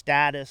the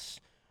status,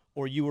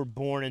 or you were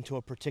born into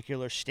a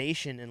particular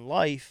station in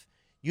life,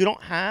 you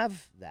don't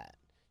have that.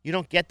 You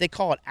don't get. They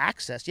call it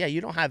access. Yeah, you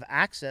don't have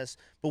access,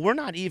 but we're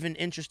not even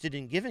interested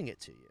in giving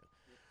it to you.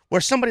 Where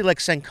somebody like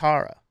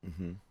Sankara,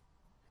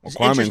 is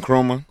Kwame interest-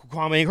 Nkrumah.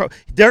 Kwame Nkrumah,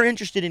 they're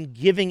interested in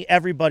giving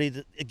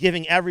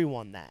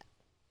everyone that.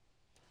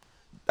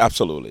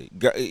 Absolutely.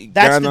 That's the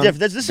Ghana,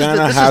 difference.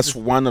 Ghana has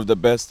one of the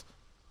best,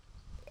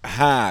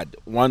 had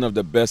one of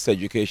the best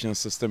education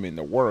system in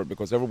the world,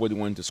 because everybody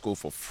went to school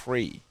for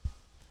free.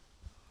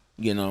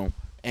 You know,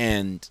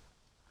 and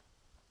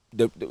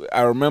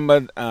I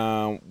remember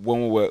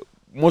when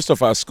most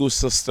of our school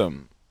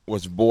system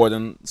was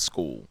boarding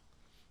school,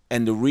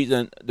 and the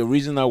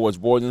reason I was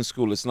boarding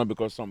school is not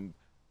because some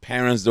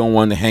parents don't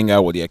want to hang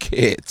out with their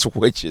kids,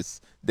 which is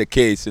the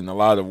case in a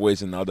lot of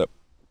ways in other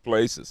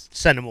places.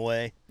 Send them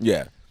away.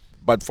 Yeah.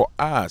 But for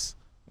us,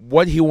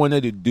 what he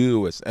wanted to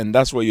do is, and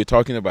that's what you're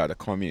talking about, the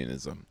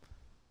communism,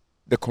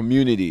 the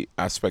community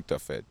aspect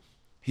of it.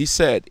 He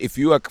said, if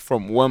you are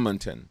from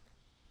Wilmington,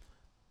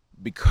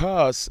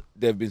 because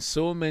there have been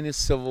so many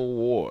civil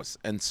wars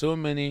and so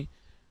many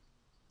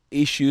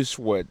issues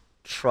with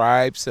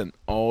tribes and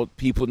all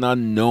people not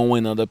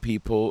knowing other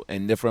people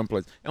in different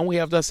places, and we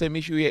have that same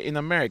issue here in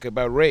America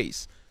about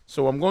race.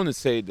 So I'm going to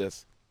say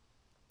this.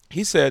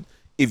 He said,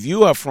 if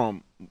you are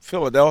from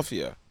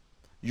Philadelphia,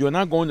 you're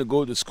not going to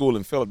go to school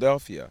in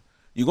Philadelphia.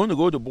 You're going to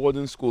go to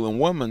boarding school in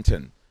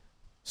Wilmington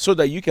so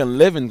that you can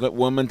live in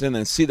Wilmington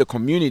and see the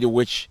community,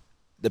 which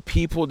the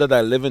people that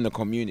are live in the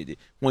community.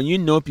 When you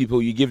know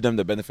people, you give them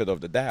the benefit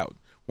of the doubt.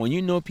 When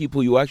you know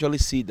people, you actually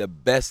see the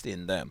best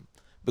in them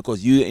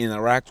because you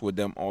interact with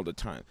them all the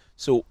time.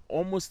 So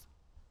almost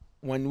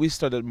when we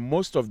started,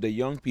 most of the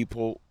young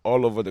people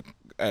all over the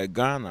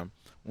Ghana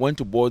went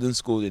to boarding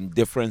school in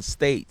different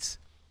states.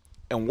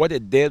 And what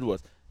it did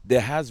was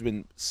there has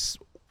been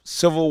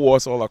civil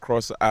wars all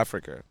across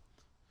Africa.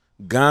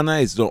 Ghana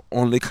is the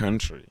only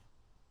country,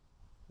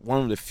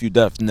 one of the few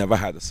that have never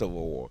had a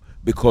civil war,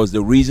 because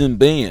the reason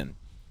being,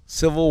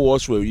 civil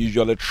wars were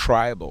usually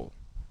tribal.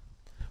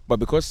 But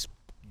because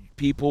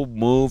people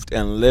moved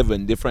and live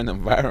in different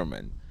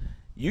environments,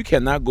 you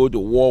cannot go to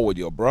war with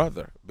your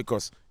brother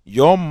because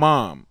your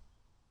mom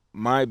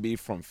might be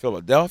from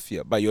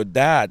Philadelphia, but your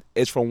dad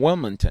is from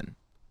Wilmington.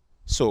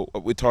 So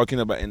we're talking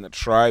about in the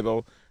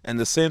tribal, and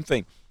the same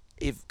thing.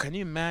 If can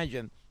you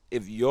imagine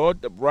if your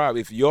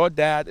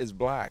dad is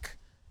black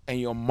and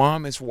your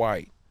mom is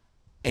white,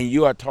 and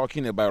you are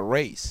talking about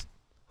race,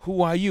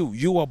 who are you?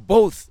 You are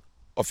both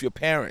of your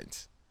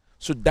parents.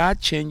 So that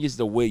changes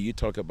the way you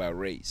talk about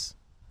race.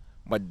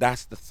 But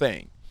that's the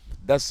thing.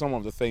 That's some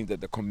of the things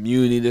that the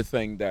community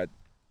thing that,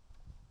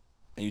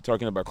 and you're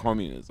talking about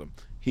communism,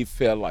 he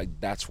felt like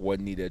that's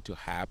what needed to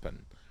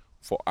happen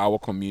for our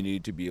community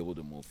to be able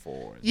to move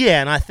forward.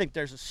 Yeah, and I think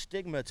there's a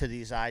stigma to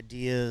these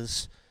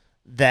ideas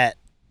that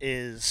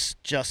is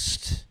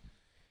just,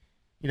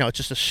 it's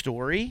just a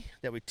story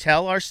that we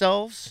tell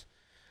ourselves.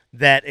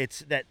 That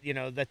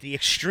that the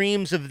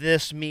extremes of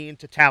this mean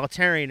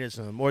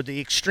totalitarianism or the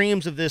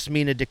extremes of this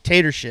mean a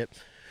dictatorship,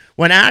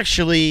 when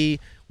actually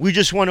we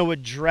just want to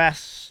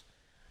address,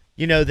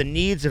 the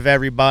needs of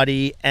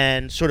everybody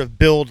and sort of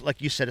build,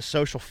 like you said, a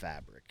social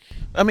fabric.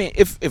 I mean,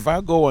 if I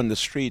go on the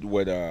street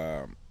with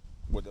a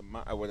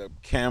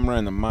camera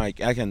and a mic,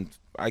 I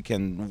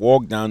can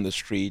walk down the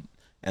street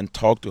and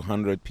talk to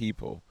 100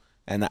 people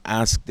and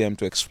ask them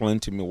to explain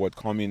to me what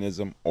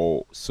communism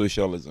or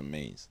socialism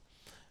means.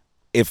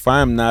 If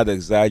I'm not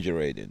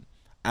exaggerating,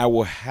 I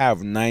will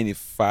have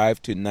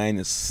 95 to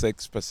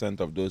 96%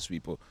 of those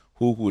people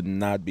who would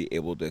not be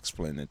able to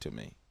explain it to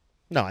me.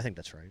 No, I think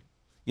that's right.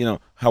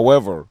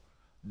 However,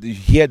 you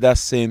hear that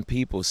same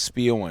people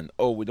spewing,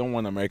 oh, we don't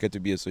want America to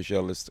be a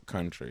socialist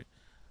country.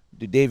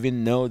 Do they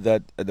even know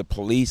that the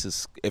police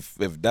is, if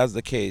that's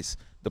the case,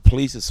 the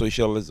police is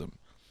socialism.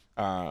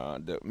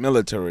 The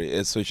military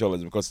is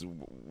socialism because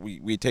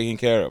we're taking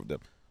care of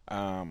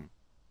them.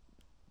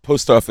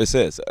 Post office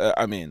is.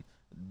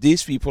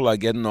 These people are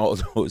getting all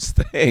those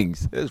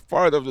things. It's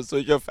part of the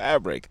social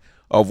fabric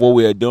of what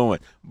we are doing.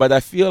 But I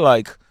feel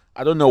like,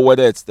 I don't know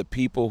whether it's the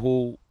people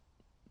who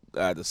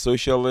are the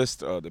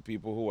socialists or the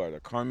people who are the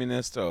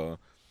communists or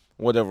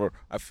whatever.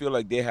 I feel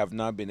like they have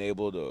not been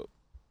able to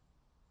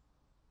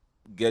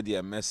get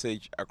their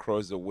message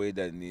across the way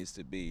that it needs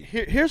to be.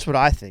 Here's what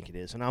I think it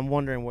is, and I'm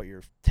wondering what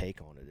your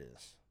take on it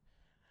is.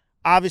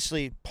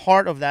 Obviously,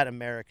 part of that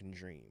American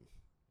dream,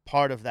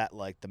 part of that,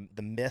 like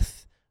the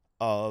myth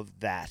of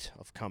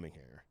coming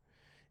here,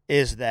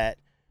 is that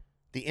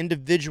the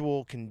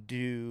individual can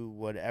do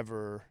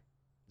whatever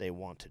they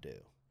want to do.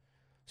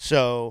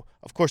 So,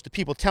 of course, the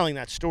people telling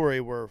that story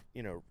were,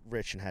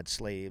 rich and had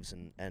slaves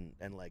and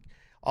like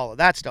all of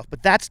that stuff.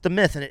 But that's the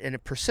myth, and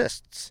it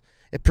persists.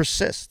 It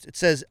persists. It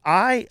says,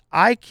 I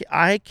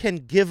can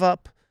give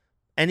up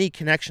any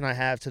connection I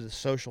have to the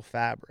social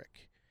fabric.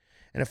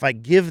 And if I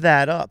give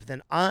that up,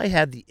 then I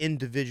have the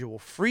individual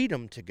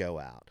freedom to go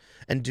out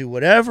and do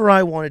whatever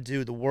I want to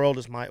do. The world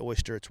is my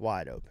oyster. It's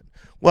wide open.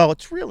 Well,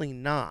 it's really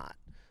not.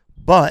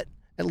 But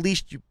at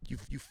least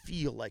you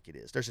feel like it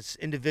is. There's this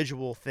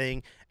individual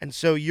thing. And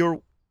so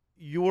you're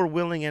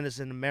willing, and as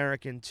an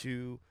American,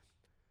 to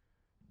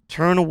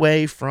turn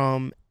away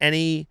from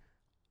any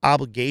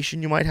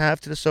obligation you might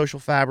have to the social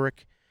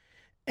fabric,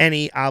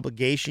 any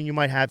obligation you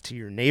might have to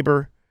your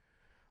neighbor,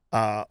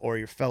 or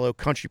your fellow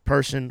country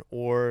person,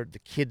 or the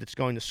kid that's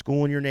going to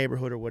school in your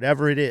neighborhood, or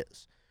whatever it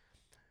is.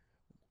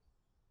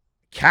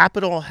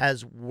 Capital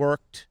has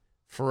worked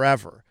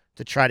forever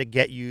to try to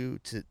get you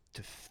to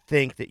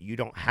think that you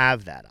don't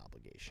have that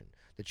obligation,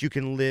 that you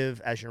can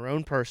live as your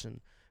own person,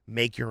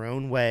 make your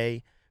own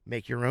way,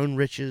 make your own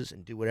riches,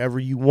 and do whatever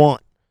you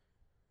want.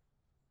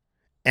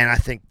 And I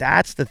think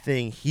that's the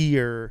thing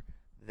here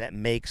that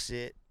makes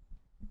it.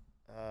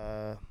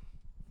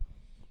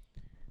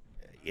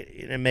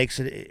 It makes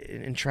it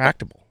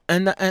intractable.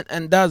 And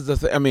that's the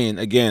thing. I mean,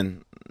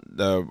 again,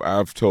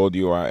 I've told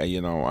you,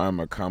 I'm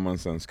a common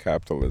sense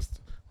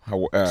capitalist.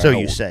 So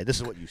you say. This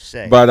is what you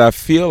say. But I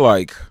feel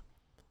like,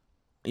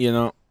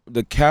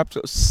 the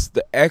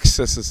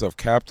excesses of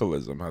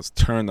capitalism has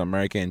turned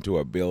America into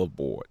a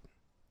billboard.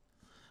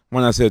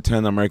 When I say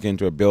turn America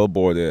into a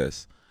billboard,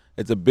 it's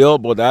a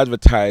billboard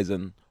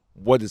advertising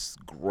what is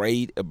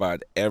great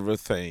about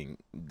everything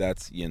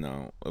that's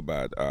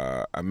about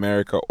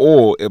America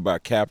or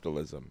about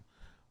capitalism,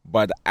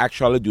 but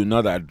actually do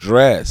not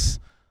address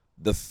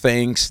the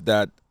things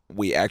that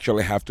we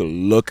actually have to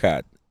look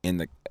at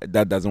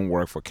that doesn't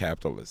work for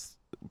capitalists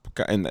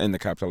in the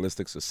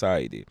capitalistic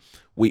society.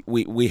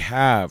 We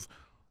have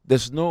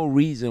There's no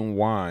reason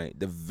why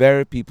the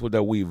very people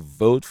that we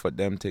vote for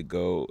them to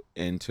go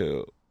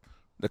into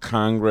the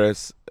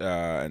Congress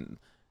and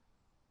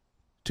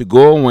to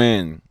go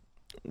in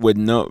with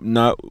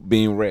not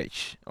being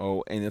rich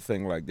or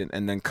anything like that,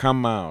 and then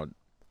come out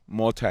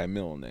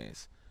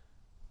multimillionaires.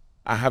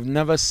 I have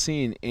never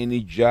seen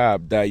any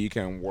job that you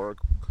can work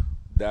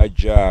that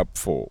job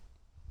for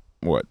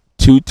what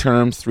 2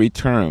 terms, 3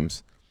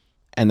 terms,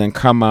 and then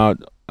come out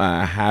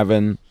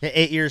having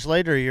 8 years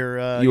later, you're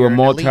you are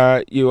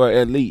elite. you are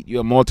elite, you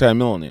are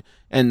multimillionaire,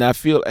 and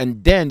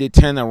and then they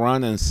turn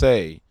around and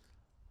say,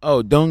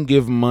 "Oh, don't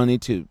give money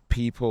to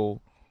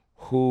people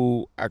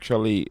who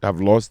actually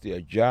have lost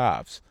their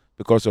jobs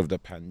because of the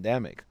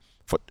pandemic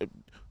for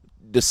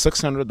the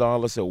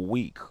 $600 a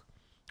week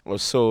or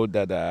so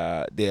that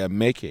they are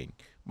making."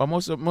 But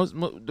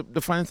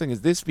the funny thing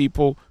is, these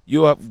people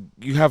you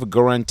have a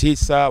guaranteed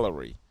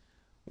salary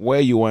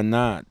where you are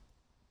not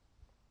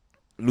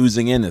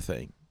losing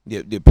anything.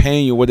 They're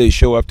paying you whether you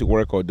show up to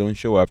work or don't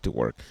show up to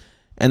work,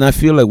 and I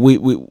feel like we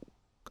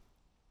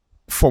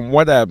from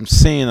what I'm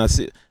seeing,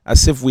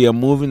 as if we are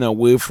moving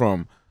away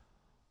from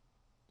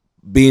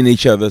being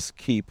each other's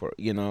keeper.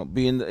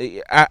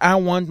 I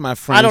want my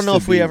friends. I don't know to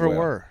if we be ever well.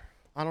 were.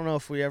 I don't know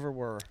if we ever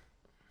were.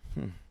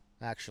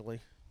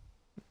 Actually,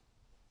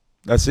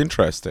 That's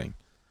interesting.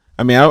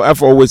 I mean,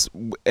 I've always,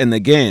 and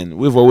again,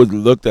 we've always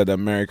looked at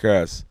America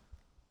as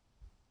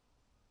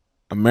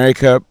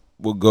America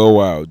will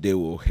go out, they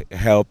will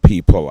help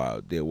people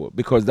out, they will,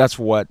 because that's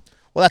what.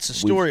 well, that's the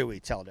story we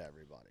tell to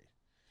everybody,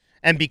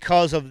 and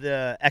because of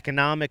the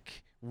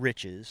economic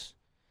riches,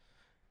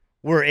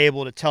 we're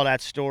able to tell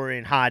that story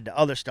and hide the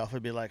other stuff.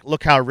 It'd be like,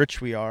 look how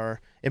rich we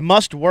are. It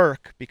must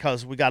work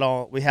because we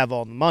have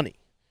all the money.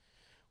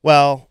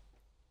 Well,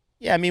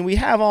 yeah, I mean, we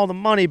have all the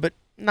money, but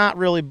not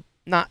really.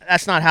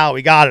 That's not how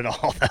we got it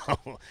all,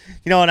 though.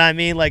 You know what I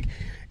mean? Like,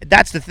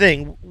 that's the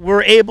thing.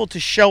 We're able to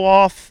show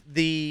off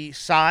the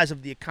size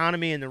of the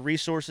economy and the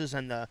resources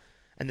and the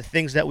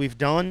things that we've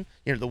done.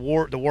 The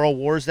world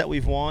wars that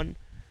we've won,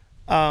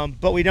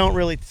 but we don't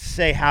really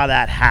say how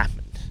that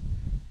happened.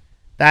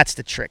 That's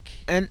the trick.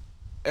 And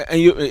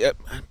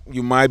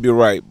you might be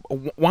right.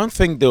 One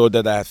thing though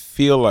that I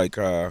feel like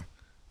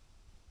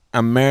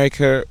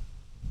America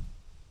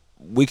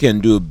we can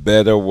do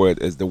better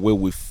with is the way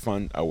we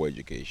fund our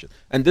education.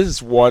 And this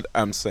is what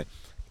I'm saying.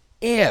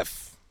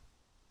 If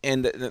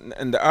and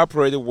the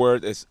operative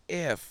word is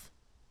if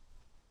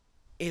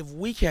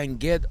we can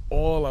get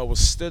all our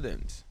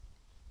students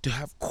to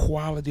have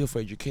quality of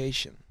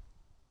education,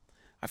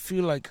 I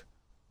feel like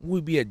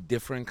we'll be a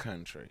different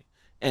country.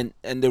 And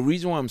the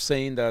reason why I'm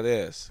saying that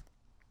is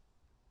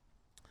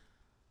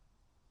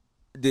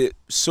the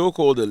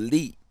so-called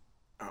elite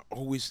are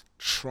always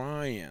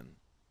trying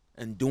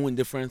and doing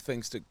different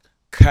things to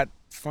cut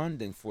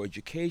funding for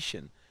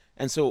education.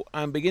 And so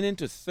I'm beginning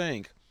to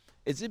think,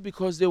 is it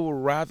because they would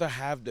rather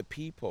have the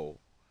people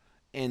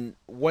in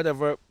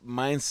whatever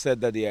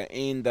mindset that they are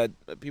in, that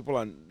people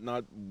are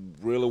not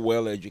really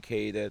well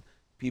educated,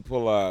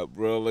 people are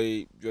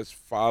really just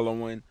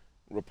following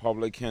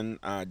Republican,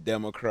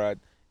 Democrat,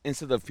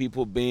 instead of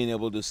people being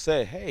able to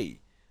say, hey,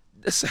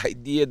 this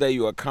idea that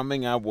you are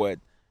coming up with,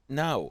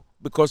 no,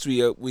 because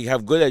we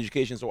have good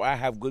education, so I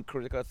have good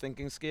critical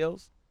thinking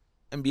skills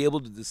and be able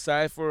to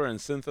decipher and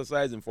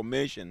synthesize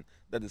information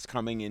that is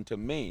coming into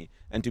me,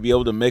 and to be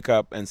able to make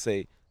up and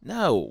say,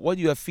 no, what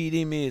you are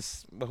feeding me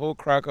is the whole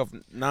crock of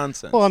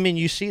nonsense. Well, I mean,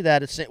 you see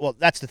that.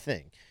 That's the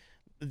thing.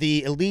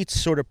 The elites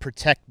sort of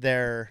protect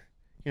their,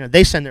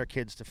 they send their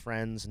kids to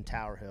Friends and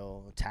Tower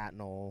Hill,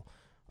 Tatnall,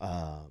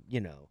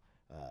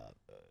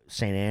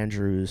 St.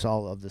 Andrews,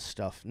 all of this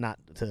stuff. Not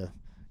to,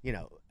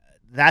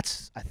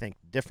 that's, I think,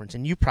 the difference.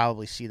 And you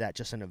probably see that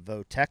just in a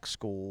vo-tech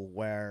school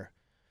where,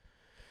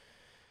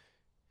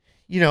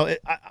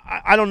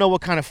 I don't know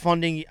what kind of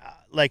funding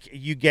like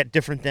you get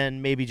different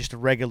than maybe just a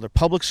regular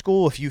public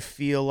school. If you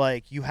feel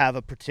like you have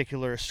a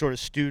particular sort of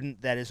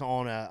student that is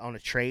on a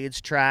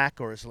trades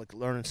track or is like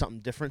learning something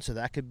different, so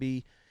that could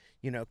be,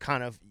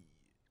 kind of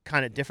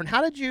different.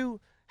 How did you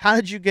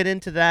get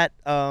into that?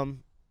 To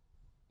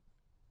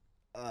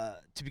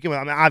begin with,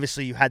 I mean,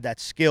 obviously you had that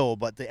skill,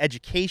 but the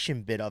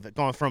education bit of it,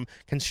 going from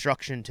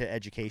construction to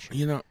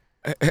education.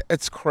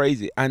 It's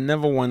crazy. I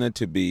never wanted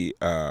to be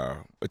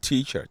a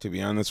teacher, to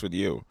be honest with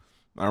you.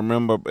 I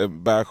remember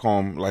back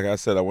home, like I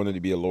said, I wanted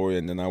to be a lawyer,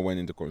 and then I went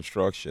into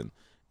construction.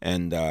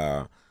 And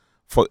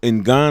for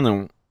in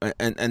Ghana,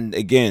 and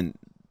again,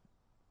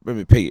 let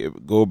me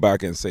go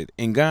back and say it.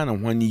 In Ghana,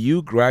 when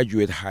you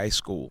graduate high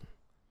school,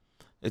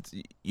 it's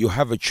you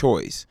have a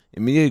choice.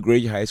 Immediately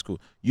graduate high school,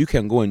 you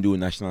can go and do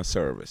national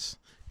service,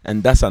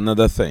 and that's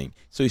another thing.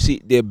 So you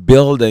see, they're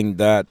building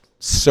that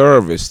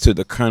service to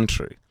the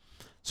country.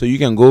 So you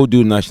can go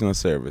do national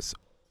service,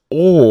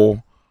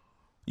 or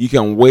you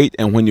can wait,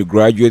 and when you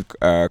graduate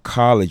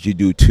college, you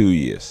do 2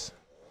 years.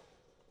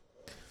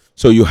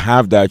 So you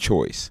have that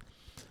choice.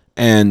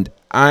 And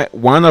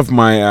one of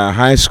my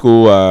high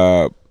school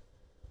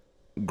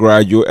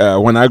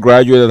when I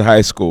graduated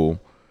high school,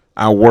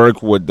 I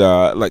worked with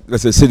like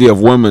let's say city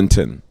of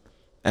Wilmington,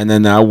 and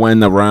then I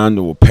went around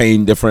and were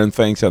paying different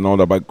things and all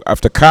that. But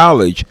after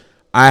college,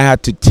 I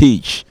had to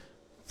teach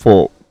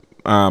for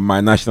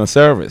my national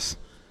service.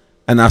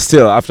 And I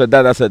still, after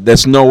that, I said,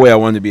 "There's no way I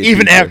want to be a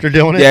Even teacher." after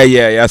doing it?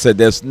 Yeah. I said,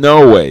 "There's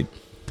no way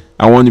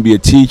I want to be a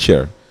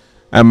teacher."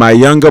 And my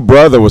younger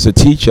brother was a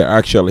teacher.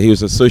 Actually, he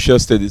was a social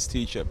studies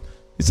teacher.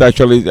 He's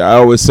actually, I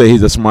always say,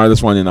 he's the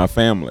smartest one in our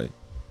family.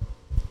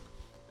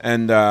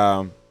 And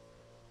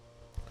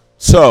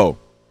so,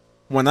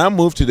 when I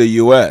moved to the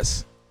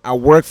U.S., I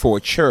worked for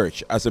a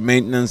church as a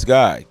maintenance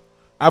guy.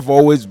 I've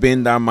always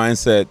been that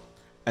mindset,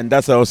 and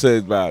that's what I say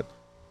about.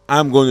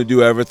 I'm going to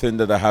do everything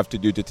that I have to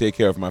do to take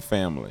care of my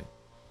family.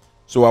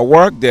 So I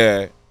worked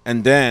there,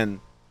 and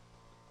then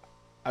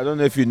I don't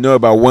know if you know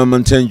about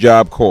Wilmington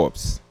Job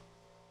Corps.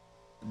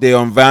 They're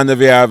on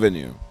Vanderbilt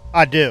Avenue.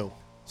 I do.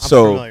 I'm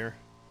So familiar.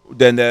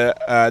 then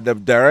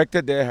the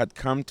director there had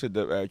come to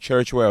the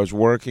church where I was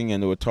working,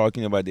 and they were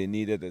talking about they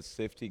needed a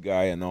safety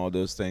guy and all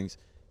those things.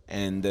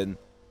 And then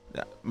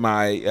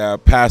my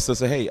pastor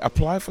said, "Hey,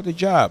 apply for the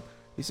job."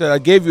 He said, "I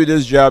gave you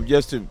this job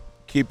just to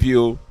keep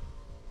you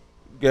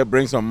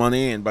bring some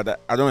money in, but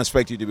I don't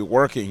expect you to be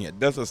working here.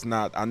 This is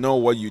not. I know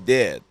what you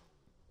did.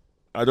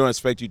 I don't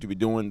expect you to be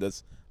doing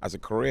this as a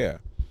career."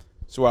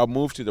 So I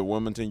moved to the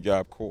Wilmington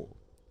Job Corps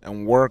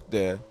and worked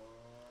there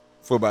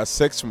for about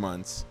 6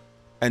 months,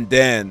 and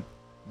then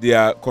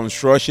their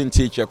construction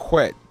teacher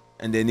quit,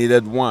 and they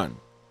needed one.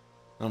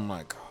 I'm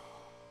like,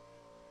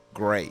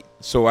 great.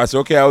 So I said,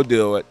 okay, I'll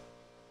do it.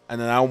 And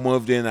then I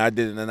moved in, I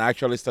did it, and I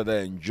actually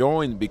started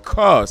enjoying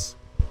because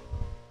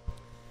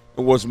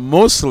it was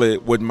mostly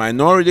with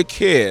minority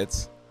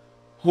kids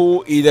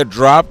who either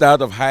dropped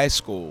out of high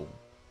school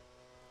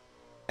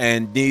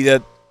and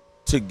needed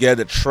to get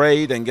a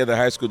trade and get a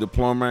high school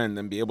diploma and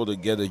then be able to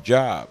get a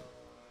job.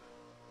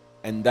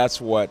 And that's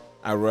what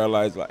I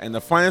realized. And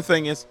the funny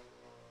thing is,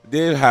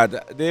 they've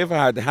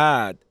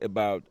had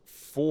about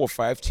 4 or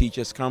 5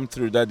 teachers come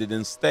through that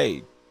didn't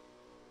stay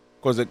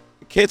because the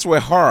kids were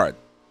hard.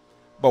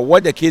 But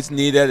what the kids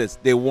needed is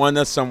they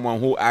wanted someone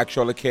who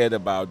actually cared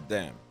about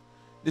them.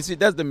 You see,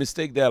 that's the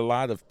mistake that a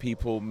lot of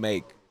people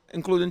make,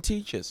 including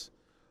teachers.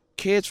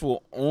 Kids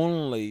will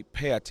only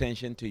pay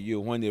attention to you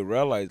when they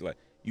realize like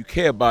you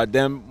care about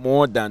them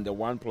more than the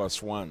 1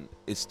 + 1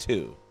 is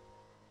 2.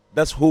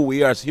 That's who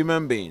we are as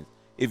human beings.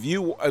 If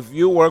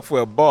you work for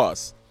a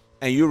boss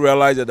and you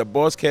realize that the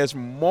boss cares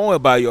more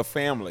about your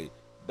family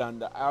than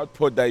the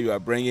output that you are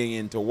bringing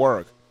into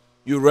work,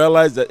 you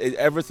realize that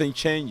everything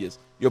changes.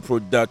 Your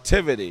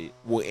productivity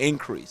will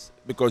increase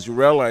because you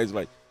realize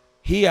like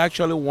he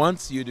actually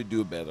wants you to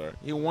do better.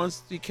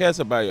 He cares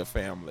about your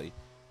family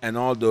and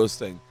all those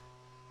things.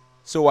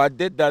 So I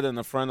did that, and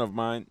a friend of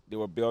mine, they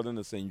were building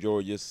the St.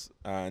 George's,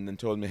 and then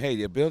told me, hey,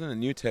 they're building a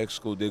new tech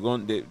school.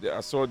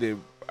 I saw they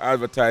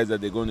advertised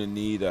that they're going to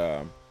need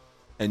a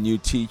new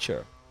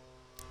teacher,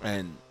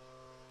 and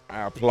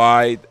I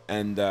applied,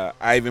 and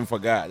I even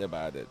forgot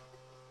about it.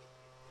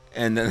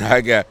 And then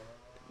I got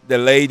the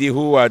lady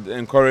who had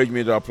encouraged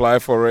me to apply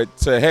for it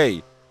said,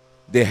 hey,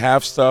 they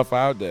have stuff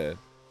out there.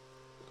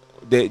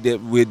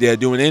 They're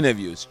doing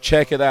interviews.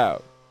 Check it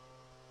out.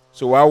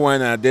 So I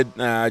went and I did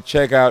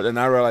check out, and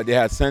I realized they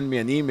had sent me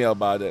an email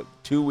about it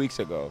 2 weeks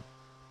ago,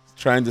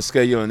 trying to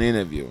schedule an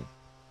interview.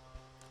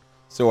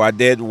 So I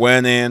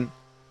went in,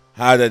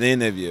 had an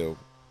interview,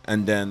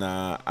 and then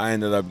I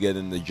ended up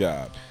getting the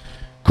job.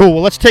 Cool.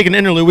 Well, let's take an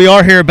interlude. We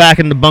are here back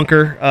in the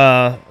bunker,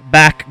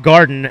 back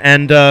garden,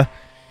 and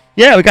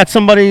yeah, we got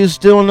somebody who's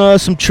doing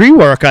some tree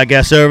work, I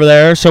guess, over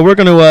there. So we're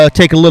going to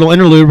take a little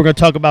interlude. We're going to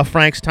talk about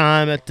Frank's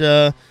time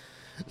at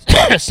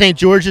St.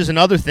 George's and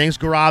other things,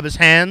 grab his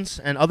hands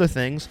and other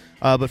things.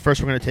 But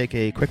first, we're going to take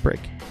a quick break.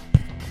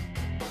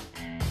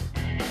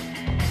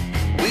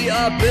 We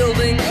are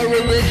building a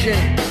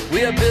religion.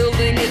 We are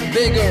building it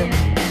bigger.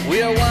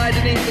 We are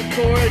widening the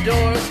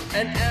corridors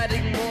and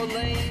adding more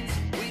lanes.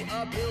 We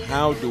are building.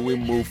 How do we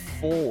move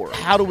forward?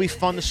 How do we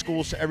fund the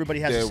school so everybody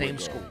has There the we same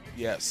go. school?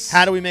 Yes.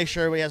 How do we make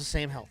sure everybody has the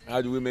same health?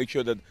 How do we make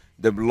sure that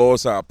the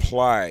laws are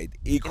applied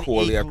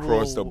equally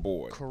across the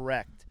board?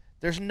 Correct.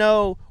 There's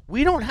no,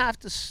 we don't have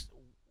to,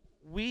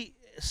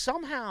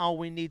 somehow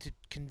we need to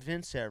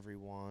convince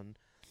everyone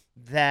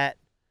that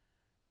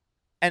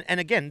and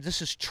again,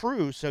 this is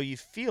true, so you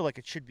feel like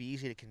it should be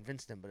easy to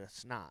convince them, but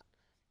it's not.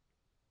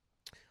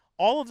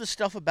 All of the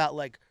stuff about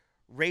like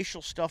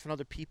racial stuff and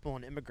other people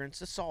and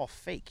immigrants, it's all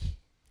fake.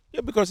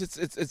 Yeah, because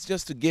it's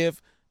just to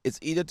give. It's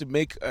either to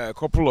make a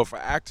couple of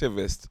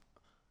activists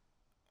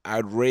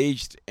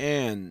outraged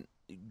and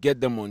get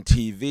them on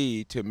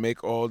TV to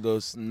make all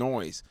those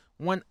noise.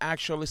 When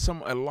actually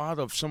a lot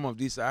of some of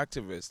these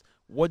activists,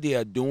 what they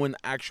are doing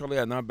actually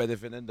are not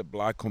benefiting the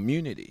black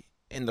community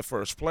in the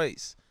first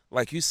place.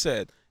 Like you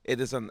said, it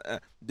is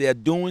they are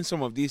doing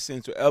some of these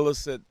things to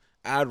elicit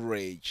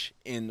outrage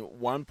in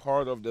one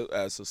part of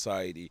the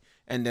society,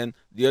 and then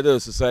the other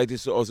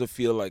societies also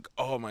feel like,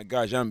 oh my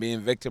gosh, I'm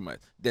being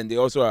victimized. Then they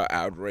also are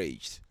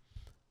outraged.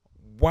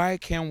 Why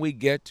can't we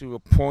get to a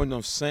point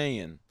of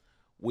saying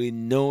we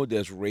know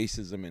there's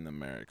racism in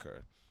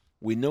America?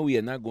 We know we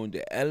are not going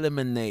to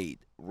eliminate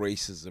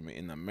racism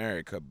in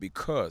America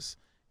because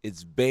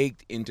it's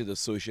baked into the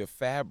social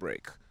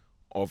fabric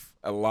of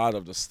a lot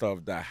of the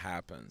stuff that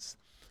happens.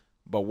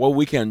 But what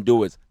we can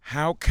do is,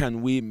 how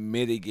can we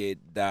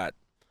mitigate that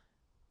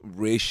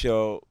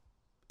racial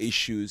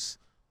issues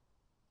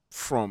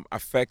from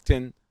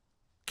affecting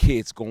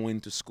kids going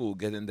to school,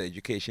 getting the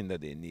education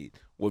that they need,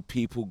 with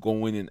people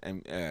going in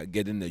and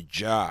getting a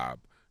job,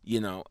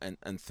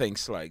 and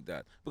things like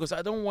that. Because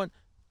I don't want,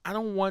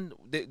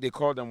 they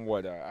call them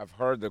what? I've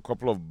heard a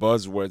couple of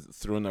buzzwords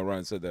thrown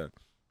around, so that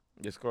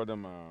they call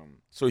them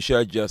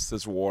social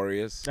justice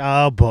warriors.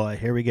 Oh boy,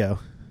 here we go.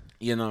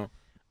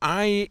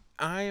 I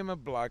am a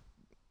black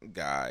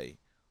guy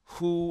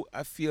who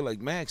I feel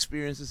like my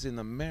experiences in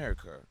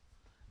America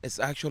is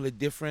actually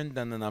different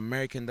than an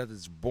American that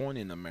is born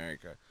in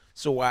America.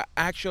 So I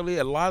actually,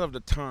 a lot of the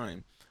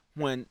time,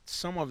 when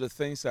some of the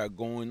things are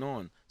going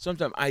on,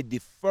 sometimes I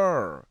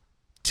defer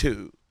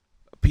to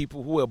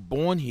people who are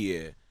born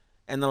here,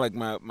 and like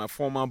my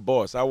former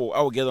boss, I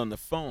will get on the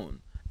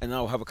phone and I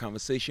will have a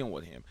conversation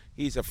with him.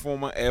 He's a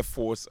former Air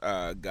Force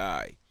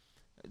guy,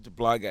 the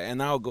black guy,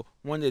 and I'll go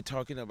when they're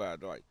talking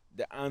about like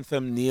the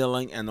anthem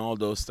kneeling and all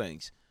those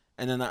things,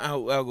 and then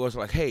I'll go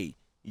like, hey,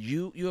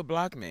 you're a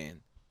black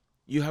man,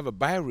 you have a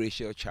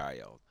biracial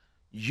child,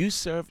 you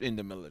served in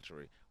the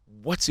military.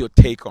 What's your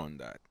take on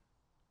that?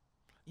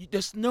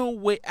 There's no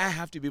way I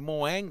have to be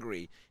more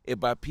angry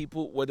about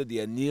people, whether they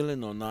are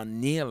kneeling or not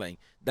kneeling,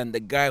 than the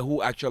guy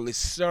who actually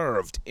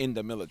served in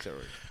the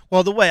military.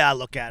 Well, the way I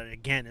look at it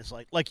again is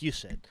like you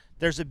said,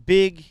 there's a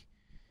big,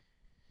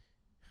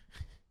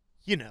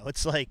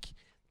 it's like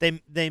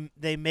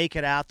they make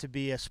it out to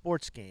be a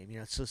sports game.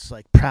 It's just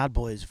like Proud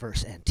Boys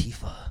versus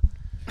Antifa.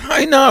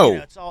 I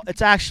know.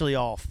 It's actually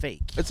all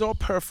fake. It's all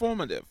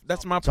performative.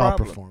 That's my It's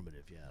problem. all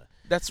performative, yeah.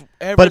 That's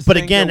everything. But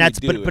again, that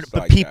that's we do is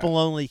but like people that.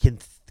 only can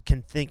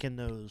think in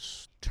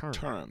those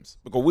terms.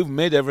 Because we've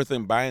made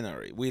everything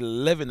binary. We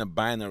live in a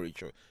binary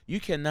choice. You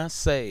cannot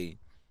say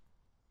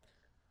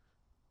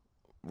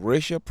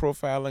racial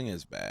profiling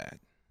is bad.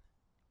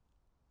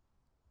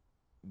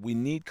 We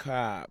need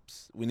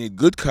cops. We need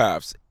good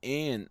cops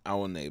in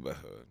our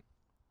neighborhood,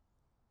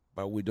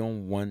 but we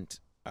don't want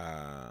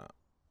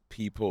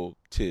people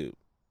to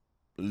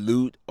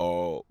loot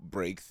or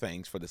break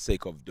things for the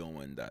sake of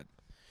doing that.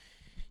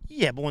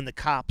 Yeah, but when the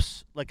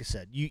cops, like I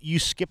said, you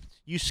skip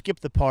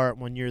the part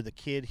when you're the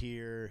kid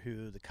here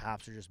who the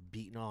cops are just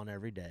beating on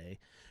every day,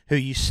 who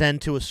you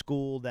send to a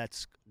school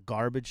that's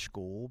garbage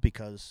school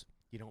because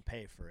you don't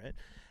pay for it,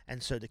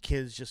 and so the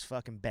kids just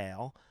fucking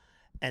bail,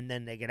 and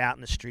then they get out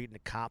in the street and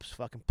the cops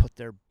fucking put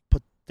their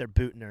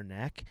boot in their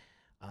neck,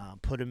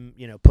 put them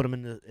in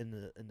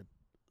the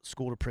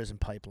school to prison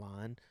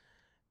pipeline.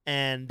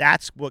 And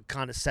that's what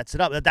kind of sets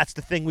it up. That's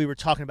the thing we were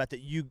talking about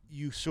that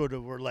you sort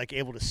of were like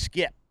able to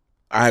skip.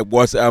 I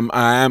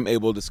am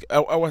able to.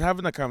 I was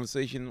having a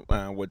conversation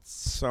with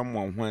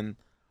someone when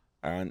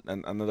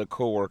another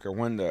coworker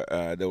when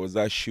there was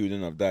that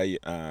shooting of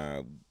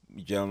that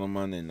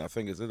gentleman in, I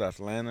think, is it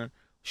Atlanta,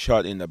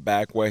 shot in the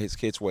back where his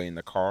kids were in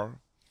the car.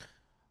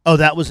 Oh,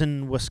 that was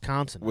in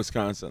Wisconsin.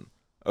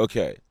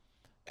 Okay.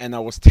 And I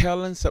was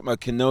telling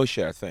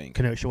Kenosha, I think.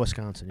 Kenosha,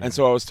 Wisconsin. Yeah. And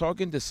so I was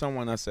talking to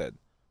someone. I said,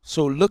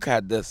 so look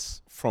at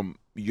this from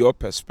your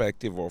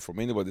perspective or from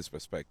anybody's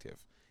perspective.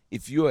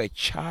 If you're a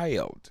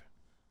child,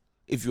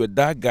 if you're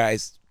that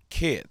guy's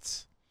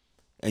kids,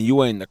 and you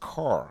were in the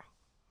car,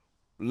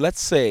 let's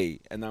say,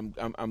 and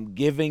I'm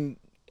giving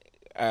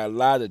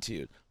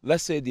latitude.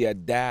 Let's say their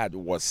dad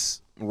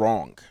was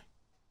wrong.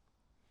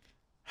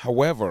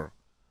 However,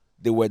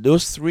 there were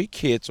those 3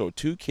 kids or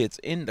 2 kids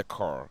in the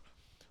car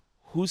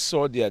who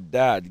saw their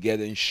dad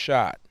getting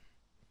shot.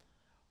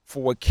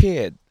 For a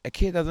kid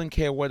doesn't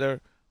care whether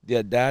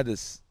their dad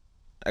is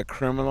a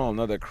criminal or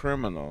not a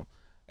criminal.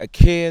 A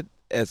kid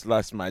has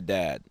lost my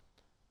dad.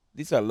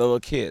 These are little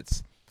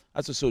kids.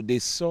 So they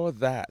saw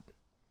that.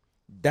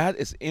 That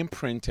is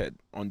imprinted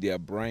on their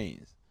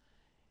brains.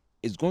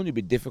 It's going to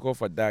be difficult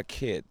for that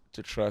kid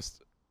to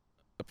trust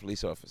a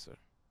police officer,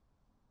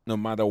 no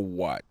matter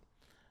what.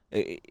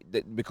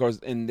 Because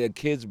in their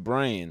kid's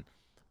brain,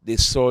 they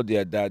saw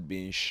their dad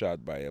being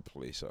shot by a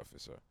police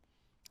officer.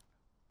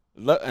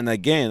 and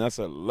again, I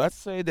said, let's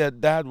say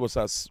that dad was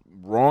as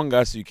wrong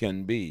as you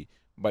can be,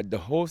 but the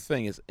whole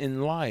thing is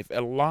in life.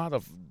 A lot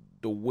of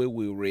the way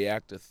we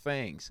react to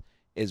things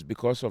is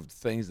because of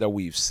things that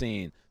we've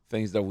seen,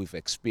 things that we've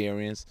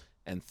experienced,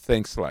 and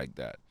things like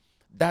that.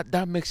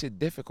 That makes it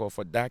difficult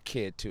for that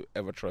kid to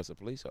ever trust a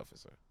police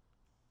officer.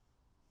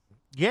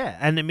 Yeah,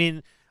 and I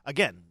mean,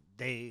 again,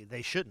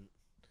 they shouldn't.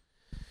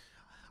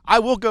 I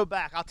will go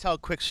back. I'll tell a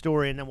quick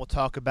story, and then we'll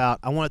talk about.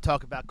 I want to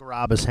talk about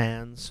Garaba's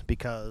hands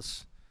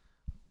because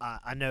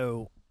I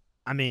know.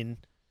 I mean,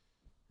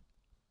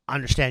 I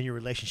understand your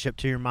relationship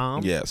to your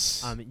mom.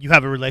 Yes. You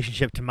have a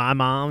relationship to my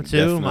mom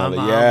too. My Definitely,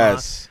 mom.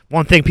 yes.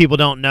 One thing people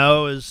don't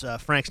know is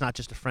Frank's not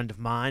just a friend of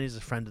mine; he's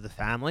a friend of the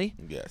family.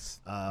 Yes.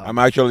 Uh, I'm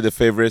actually the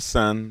favorite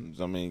son.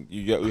 I mean,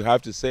 you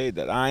have to say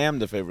that I am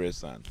the favorite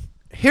son.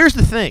 Here's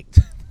the thing.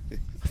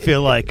 I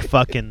feel like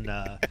fucking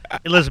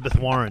Elizabeth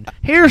Warren.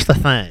 Here's the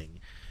thing.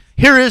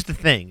 Here is the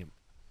thing.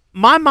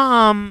 My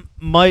mom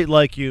might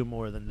like you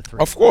more than the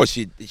three. Of course,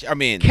 I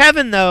mean,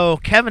 Kevin though.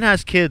 Kevin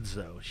has kids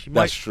though. She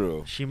might. that's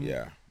true. She.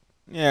 Yeah.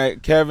 Yeah,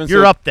 Kevin.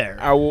 You're up there.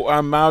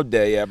 I'm out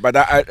there, yeah. But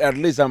at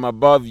least I'm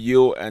above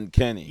you and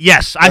Kenny.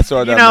 Yes, That's all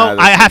you that know, matters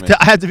I to have me.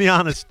 to. I have to be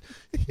honest.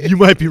 You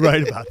might be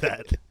right about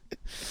that.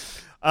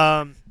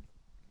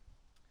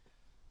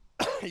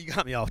 You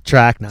got me off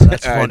track now.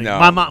 That's I funny. know.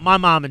 My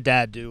mom and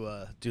dad do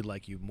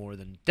like you more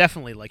than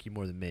definitely like you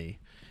more than me.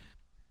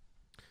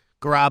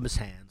 Garaba's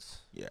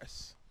hands.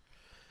 Yes.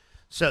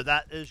 So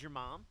that is your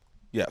mom.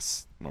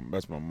 Yes.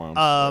 That's my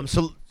mom.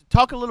 So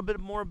talk a little bit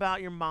more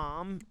about your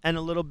mom and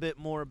a little bit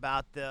more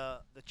about the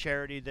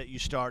charity that you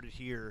started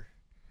here,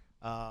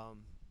 to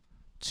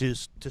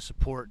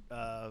support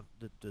the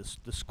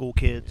school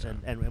kids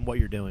and what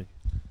you're doing.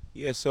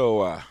 Yeah.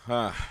 So,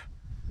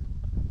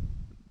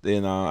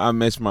 I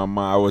miss my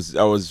mom. I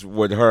was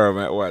with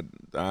her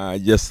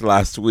just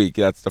last week.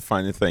 That's the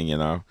funny thing,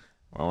 when I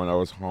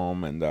was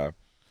home and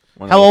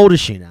How old is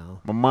she now?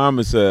 My mom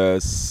is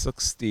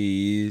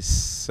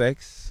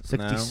 66.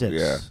 66. Now.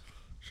 Yeah.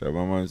 So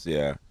my mom's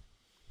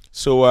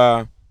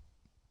So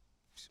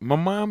my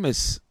mom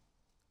is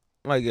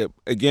like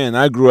again.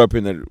 I grew up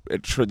in a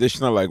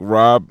traditional, like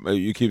Rob.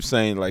 You keep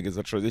saying like it's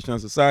a traditional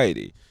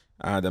society.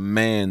 The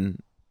man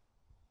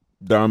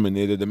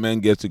dominated. The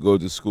man gets to go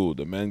to school.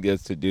 The man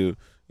gets to do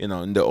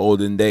in the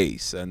olden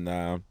days, and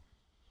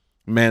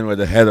men were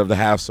the head of the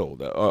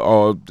household.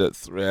 All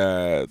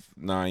the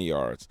 9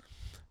 yards,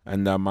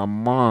 and my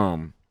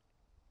mom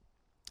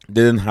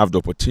didn't have the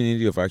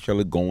opportunity of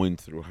actually going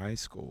through high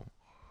school.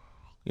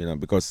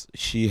 Because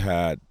she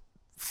had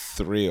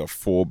 3 or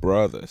 4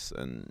 brothers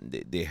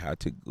and they had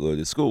to go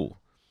to school.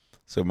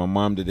 So my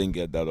mom didn't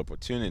get that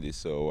opportunity.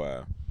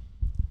 So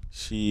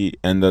she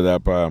ended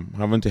up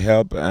having to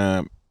help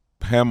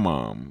her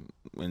mom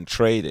in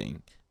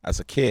trading as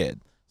a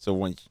kid.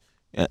 So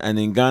and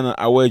in Ghana,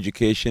 our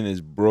education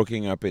is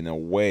broken up in a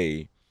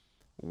way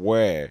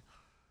where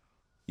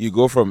you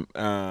go from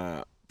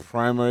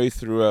primary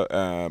through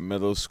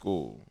middle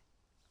school.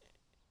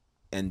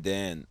 And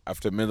then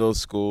after middle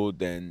school,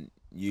 then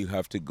you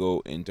have to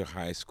go into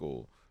high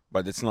school.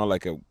 But it's not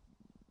like a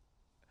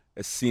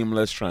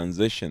seamless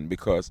transition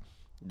because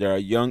there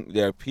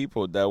are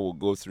people that will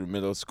go through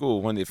middle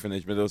school. When they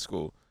finish middle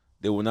school,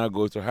 they will not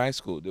go to high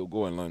school. They'll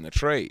go and learn a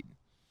trade,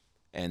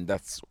 and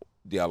that's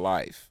their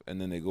life.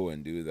 And then they go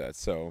and do that.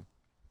 So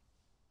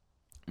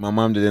my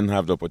mom didn't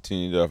have the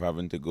opportunity of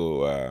having to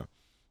go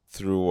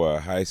through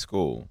high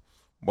school.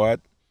 But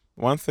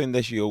one thing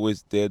that she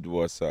always did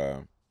was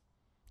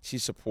she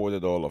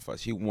supported all of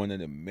us. She wanted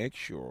to make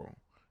sure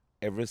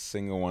every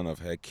single one of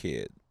her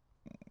kids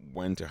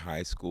went to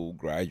high school,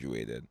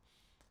 graduated,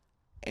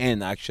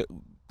 and actually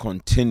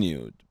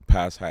continued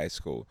past high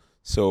school.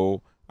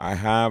 So I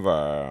have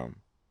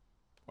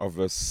of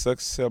the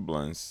 6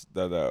 siblings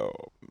that are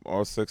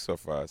all 6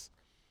 of us.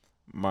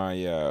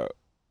 My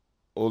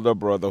older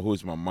brother,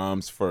 who's my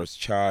mom's first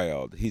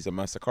child, he's a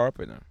master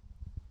carpenter.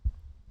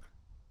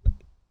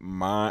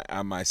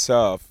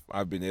 Myself,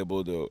 I've been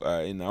able to,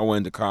 I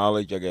went to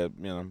college.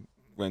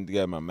 Went to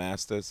get my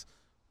master's.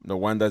 The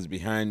one that's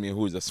behind me,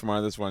 who's the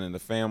smartest one in the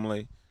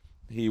family,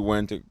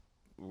 went to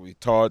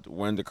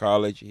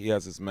college. He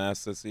has his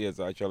master's. He has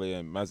actually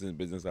a master's in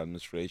business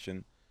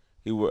administration.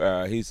 He's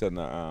a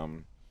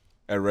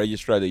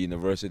registrar at the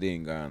university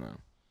in Ghana.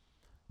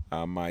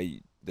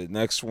 The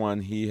next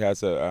one, he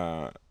has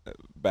a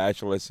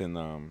bachelor's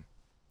in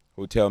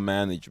hotel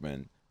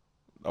management.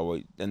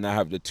 And I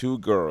have the 2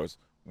 girls.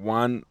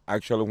 One,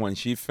 actually, when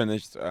she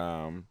finished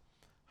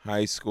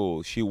high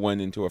school, she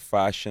went into a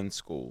fashion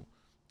school.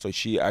 So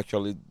she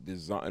actually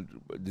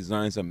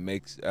designs and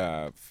makes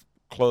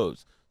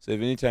clothes. So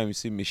if anytime you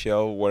see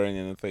Michelle wearing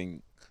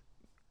anything,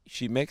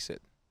 she makes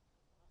it.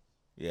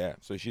 Yeah,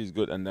 so she's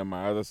good. And then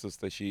my other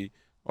sister, she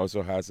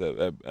also has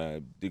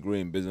a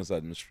degree in business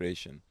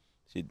administration.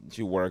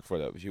 She worked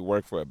for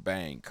a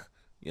bank,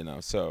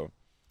 So,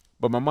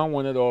 but my mom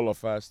wanted all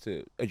of us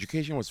to.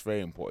 Education was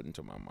very important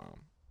to my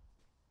mom.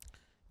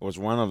 It was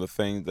one of the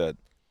things that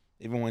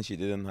even when she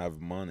didn't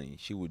have money,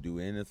 she would do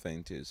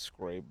anything to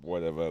scrape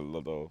whatever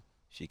little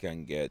she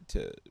can get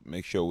to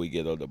make sure we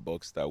get all the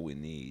books that we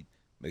need,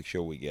 make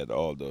sure we get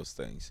all those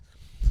things.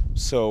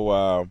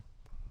 So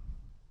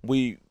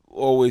we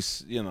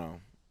always,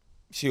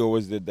 she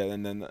always did that.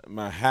 And then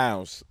my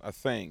house, I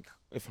think,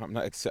 if I'm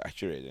not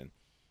exaggerating,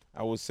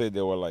 I would say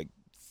there were like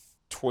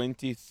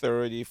 20,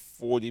 30,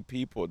 40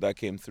 people that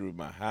came through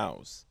my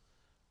house.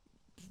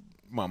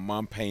 My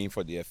mom paying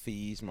for their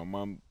fees, my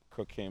mom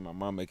cooking, my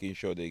mom making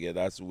sure they get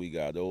as we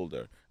got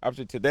older. Up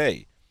to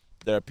today,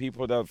 there are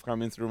people that have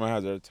come in through my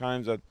house. There are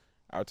times that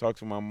I talk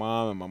to my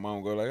mom and my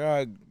mom will go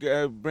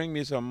like, bring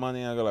me some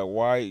money. I go like,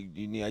 why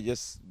do you need? I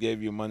just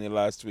gave you money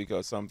last week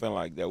or something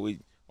like that. We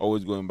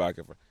always going back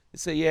and forth. They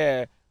say,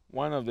 yeah,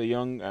 one of the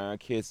young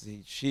kids,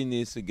 she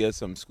needs to get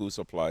some school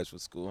supplies for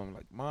school. I'm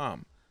like,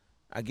 Mom,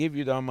 I give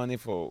you that money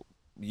for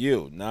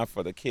you, not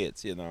for the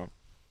kids.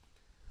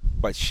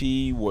 But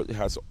she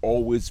has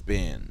always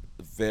been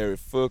very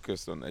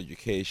focused on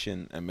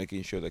education and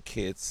making sure the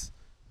kids,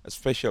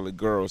 especially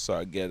girls,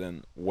 are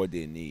getting what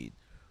they need.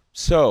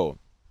 So,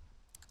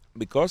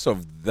 because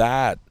of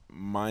that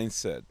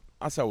mindset,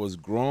 as I was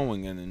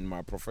growing and in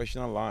my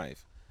professional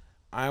life,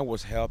 I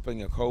was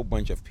helping a whole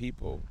bunch of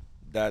people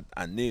that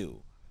I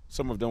knew.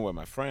 Some of them were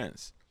my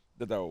friends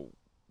that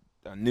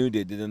I knew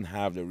they didn't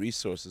have the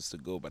resources to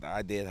go, but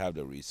I did have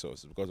the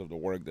resources because of the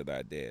work that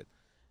I did.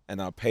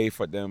 And I'll pay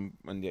for them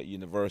in their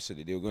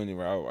university. They were going to,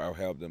 I'll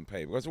help them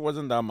pay because it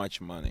wasn't that much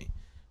money.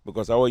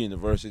 Because our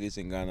universities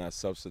in Ghana are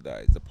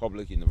subsidized. The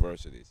public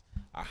universities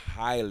are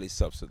highly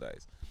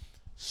subsidized.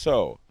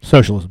 So,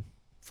 Socialism.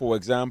 for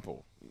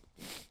example,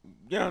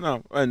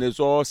 no, and it's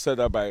all set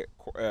up by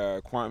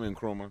Kwame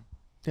Nkrumah.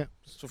 Yeah.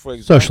 So, for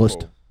example,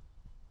 Socialist.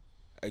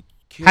 a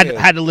kid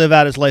Had to live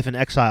out his life in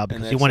exile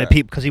because he wanted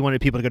exile. he wanted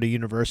people to go to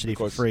university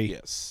because, for free.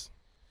 Yes.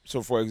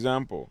 So, for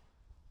example,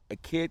 a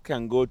kid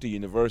can go to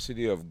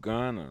University of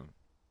Ghana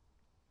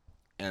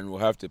and will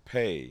have to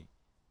pay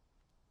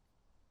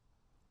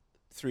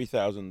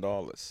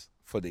 $3,000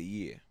 for the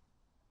year.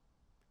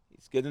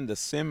 He's getting the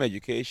same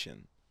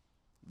education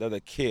that a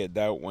kid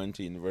that went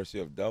to University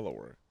of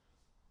Delaware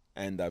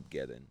end up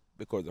getting.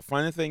 Because the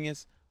funny thing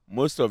is,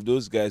 most of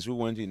those guys who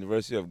went to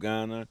University of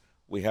Ghana,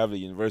 we have the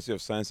University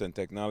of Science and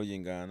Technology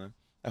in Ghana.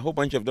 A whole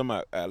bunch of them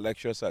are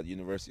lecturers at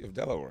University of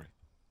Delaware.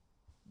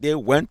 They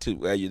went to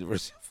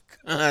University of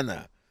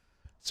Ghana.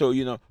 So,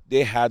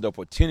 they had the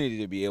opportunity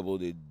to be able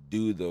to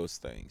do those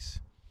things.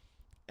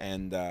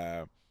 And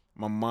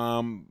my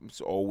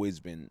mom's always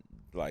been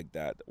like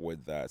that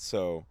with that.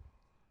 So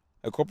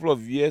a couple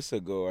of years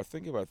ago, I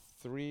think about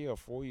 3 or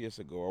 4 years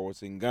ago, I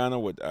was in Ghana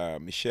with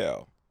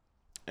Michelle.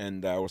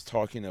 And we were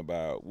talking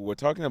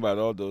about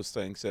all those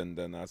things. And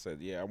then I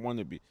said, yeah,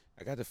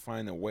 I got to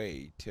find a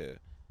way to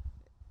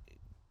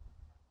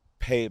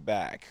pay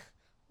back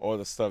all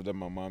the stuff that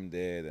my mom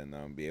did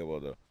and be able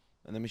to.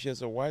 And then Michelle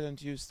said, why don't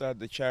you start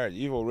the charity?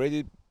 You've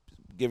already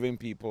given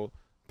people,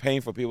 paying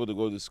for people to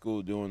go to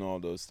school, doing all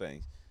those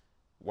things.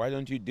 Why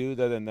don't you do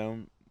that? And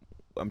then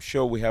I'm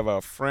sure we have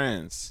our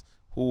friends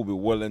who will be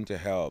willing to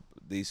help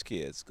these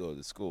kids go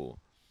to school.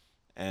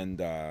 And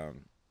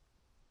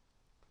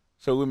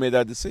so we made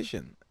that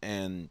decision.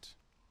 And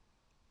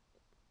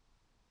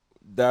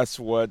that's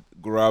what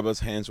Garaba's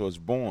Hands was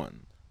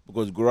born.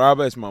 Because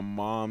Garaba is my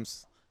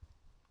mom's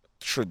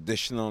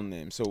traditional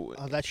name. So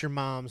Oh, that's your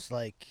mom's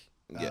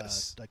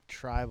yes, like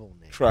tribal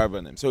name.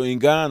 tribal name. So in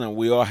Ghana,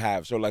 we all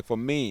have. So like for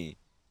me,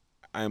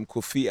 I'm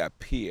Kofi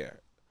Appiah,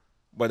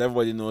 but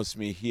everybody knows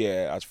me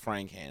here as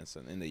Frank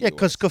Hansen in the Yeah, U.S.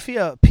 because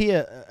Kofi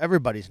Pia,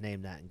 everybody's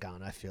named that in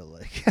Ghana. I feel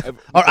like, or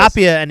Because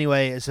Apia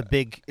anyway is a it's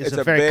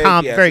very big-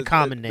 yes, very it's-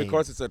 common name.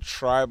 because it's a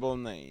tribal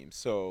name.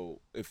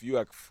 So if you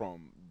are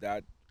from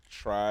that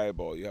tribe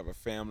or you have a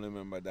family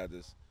member that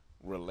is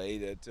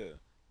related to,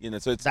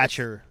 so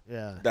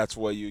that's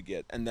what you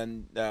get. And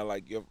then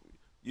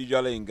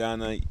usually in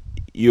Ghana,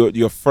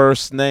 your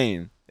first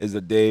name is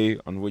the day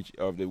on which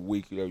of the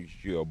week that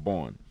you are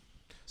born.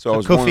 So I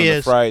was born on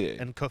a Friday.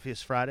 And Kofi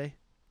is Friday.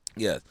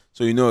 Yes.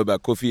 So you know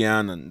about Kofi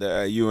Annan,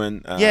 the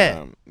UN.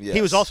 Yeah. Yes.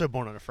 He was also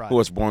born on a Friday. Who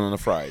was born on a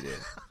Friday.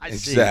 I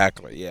see.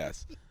 Exactly.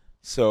 Yes.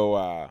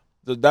 So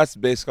that's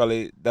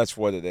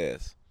what it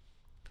is.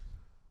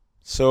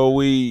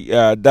 So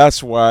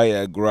that's why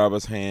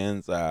Garaba's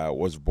Hands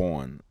was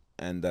born,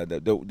 and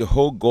the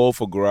whole goal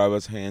for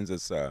Garaba's Hands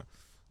is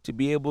to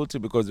be able to,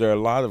 because there are a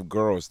lot of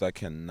girls that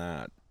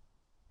cannot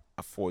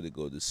afford to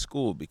go to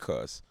school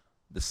because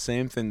the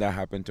same thing that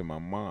happened to my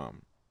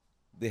mom,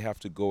 they have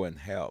to go and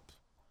help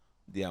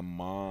their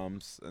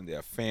moms and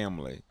their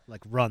family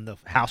Like run the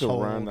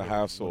household. to run the or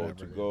household, whatever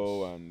to it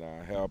go is. and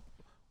help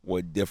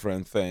with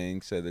different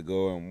things, so to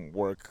go and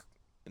work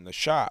in the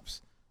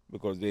shops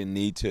because they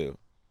need to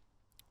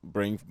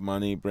bring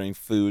money, bring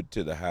food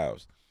to the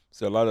house.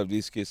 So a lot of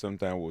these kids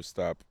sometimes will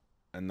stop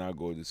and not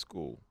go to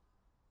school.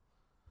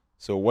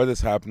 So what is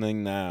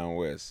happening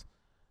now is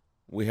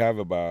we have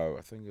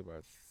about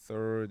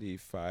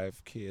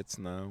 35 kids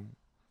now.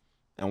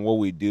 And what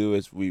we do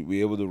is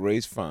we're able to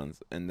raise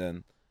funds, and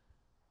then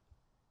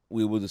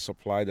we're able to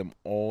supply them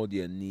all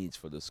their needs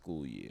for the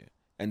school year.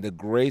 And the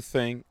great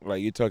thing,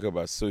 like you talk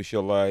about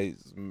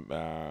socialized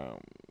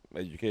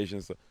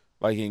education, so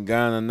like in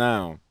Ghana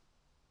now,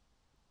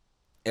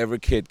 every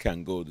kid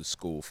can go to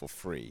school for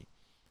free.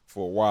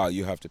 For a while,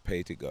 you have to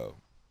pay to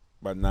go,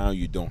 but now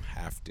you don't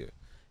have to.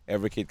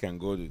 Every kid can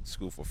go to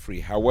school for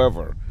free.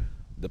 However,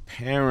 the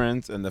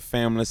parents and the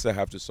families that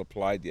have to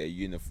supply their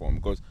uniform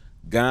because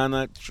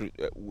Ghana,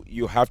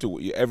 you have to.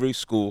 Every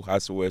school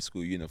has to wear a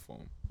school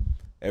uniform.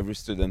 Every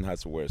student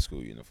has to wear a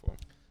school uniform.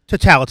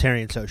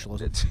 Totalitarian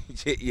socialism.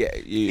 Yeah,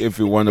 if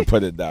you want to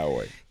put it that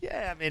way.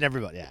 Yeah, I mean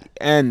everybody. Yeah.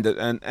 And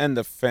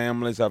the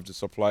families have to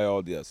supply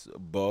all their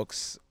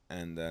books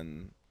and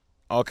then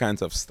all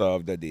kinds of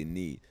stuff that they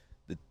need.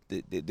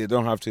 They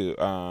don't have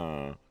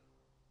to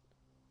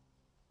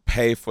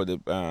pay for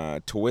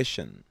the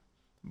tuition,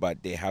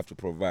 but they have to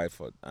provide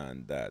for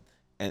that.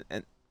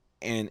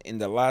 And in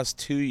the last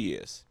 2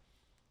 years,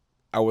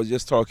 I was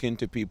just talking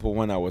to people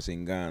when I was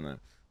in Ghana.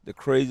 The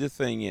crazy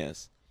thing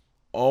is,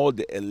 all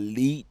the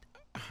elite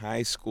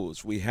high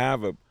schools, we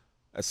have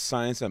a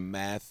science and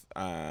math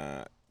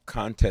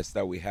contest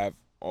that we have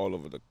all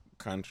over the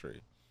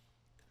country.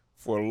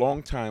 For a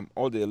long time,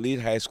 all the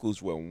elite high schools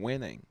were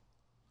winning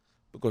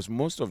because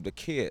most of the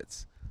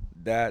kids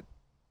that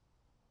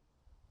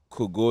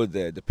could go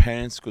there, the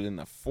parents couldn't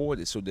afford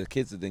it, so the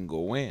kids didn't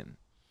go in.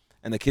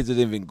 And the kids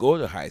didn't even go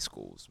to high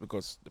schools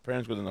because the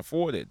parents couldn't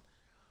afford it.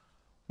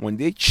 When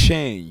they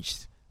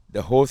changed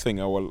the whole thing,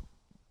 our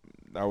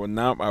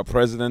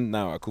president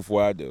now,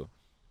 Akufo-Addo,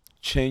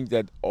 changed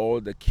that all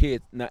the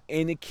kids, now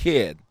any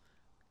kid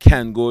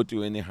can go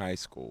to any high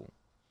school.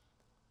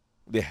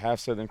 They have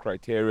certain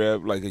criteria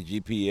like a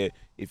GPA.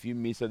 If you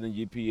meet certain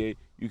GPA,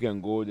 you can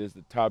go. There's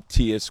the top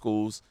tier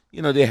schools.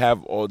 They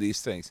have all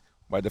these things.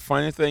 But the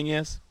funny thing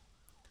is,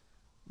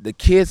 the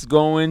kids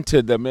going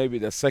to maybe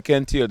the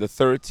second tier, the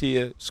third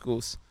tier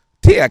schools,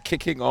 they are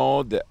kicking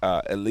all the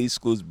elite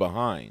schools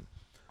behind.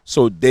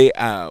 So they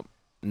are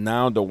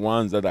now the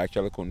ones that are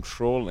actually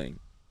controlling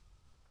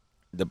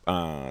the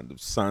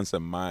science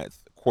and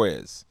math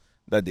quiz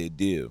that they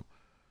do.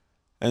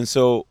 And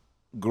so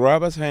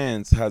Grabbers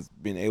Hands has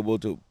been able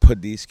to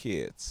put these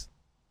kids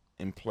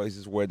in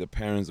places where the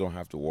parents don't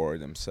have to worry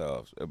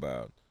themselves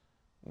about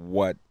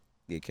what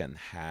they can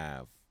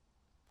have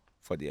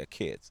for their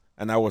kids.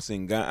 And I was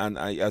in Ghana, and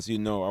as you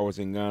know, I was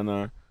in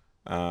Ghana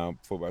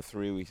for about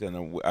 3 weeks,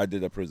 and I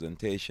did a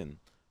presentation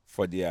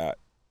for their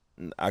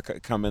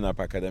coming up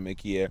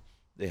academic year.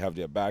 They have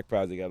their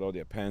backpacks, they got all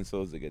their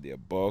pencils, they got their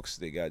books,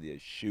 they got their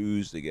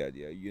shoes, they got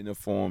their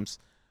uniforms.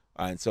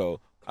 And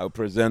so I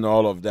present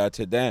all of that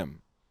to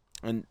them.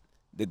 And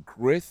the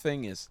great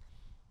thing is,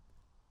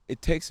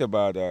 it takes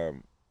about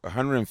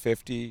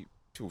 $150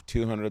 to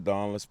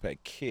 $200 per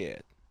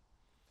kid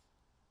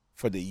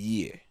for the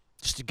year.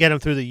 Just to get them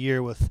through the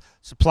year with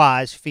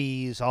supplies,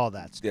 fees, all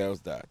that stuff.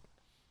 There's that.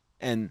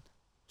 And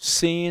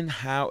seeing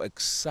how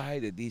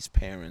excited these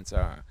parents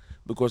are,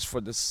 because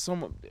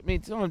some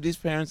of these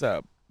parents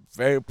are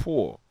very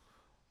poor,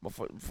 but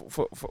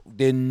for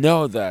they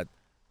know that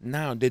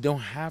now they don't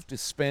have to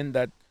spend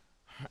that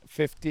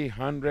 $50,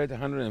 $100,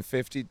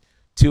 $150,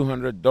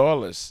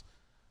 $200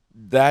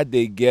 that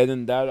they get,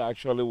 and that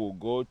actually will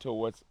go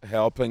towards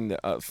helping the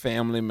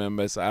family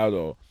members out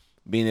or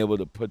being able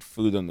to put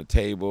food on the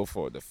table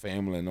for the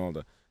family and all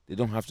that. They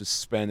don't have to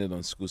spend it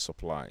on school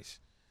supplies.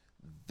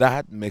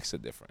 That makes a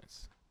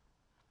difference.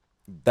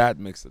 That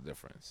makes a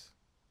difference.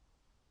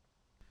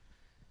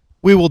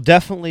 We will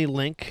definitely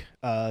link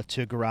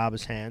to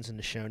Garaba's Hands in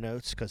the show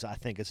notes because I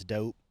think it's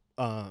dope.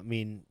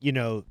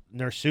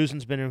 Nurse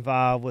Susan's been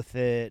involved with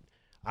it.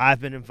 I've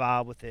been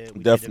involved with it.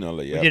 We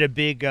Definitely, did a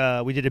big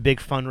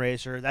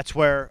fundraiser. That's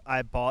where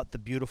I bought the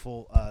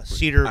beautiful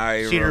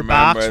cedar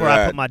box where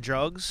I put my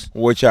drugs.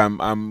 Which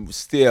I'm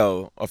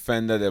still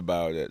offended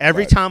about it.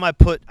 Every time I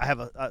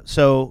have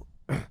so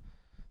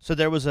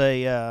there was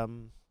a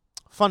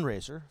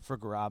fundraiser for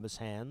Garaba's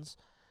Hands,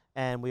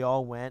 and we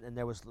all went, and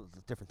there was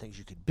different things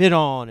you could bid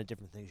on and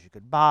different things you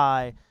could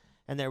buy.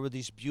 And there were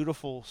these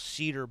beautiful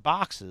cedar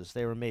boxes.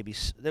 They were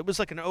it was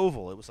like an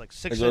oval. It was like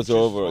 6 inches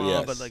long,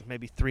 yes. but like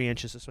maybe 3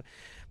 inches this way.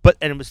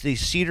 And it was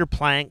these cedar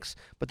planks.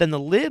 But then the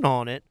lid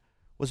on it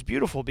was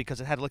beautiful because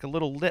it had like a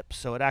little lip,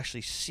 so it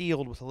actually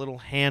sealed with a little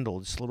handle,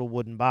 this little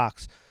wooden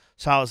box.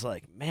 So I was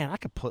like, man, I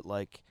could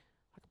probably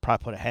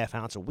put a half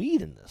ounce of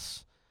weed in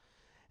this.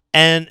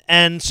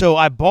 And so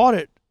I bought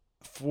it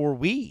for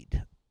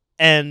weed,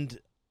 and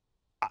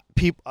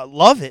people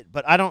love it,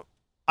 but I don't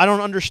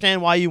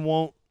understand why you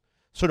won't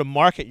sort of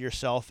market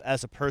yourself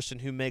as a person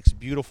who makes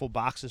beautiful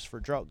boxes for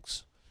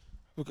drugs.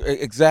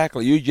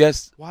 Exactly. You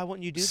just why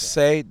wouldn't you do that?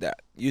 Say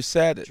that. You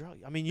said it.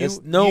 I mean,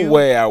 there's no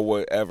way I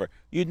would ever.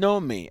 You know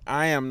me.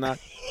 I am not.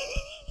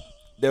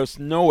 There's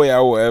no way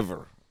I will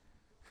ever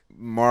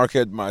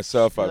market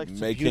myself as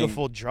making a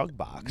beautiful drug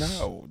box.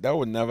 No, that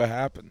would never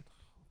happen.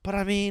 But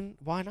I mean,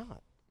 why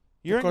not?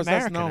 You're because an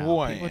American that's not now. who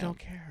I People am. don't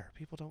care.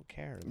 People don't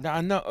care. No, I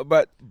know,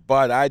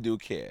 but I do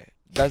care.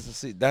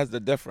 That's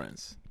the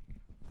difference.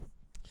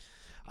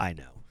 I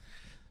know.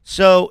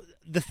 So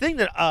the thing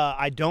that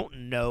I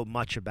don't know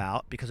much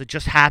about, because it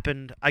just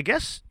happened, I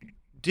guess,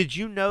 did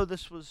you know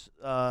this was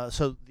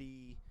so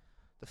the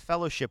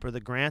fellowship or the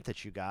grant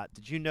that you got?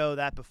 Did you know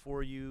that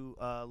before you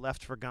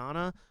left for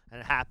Ghana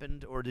and it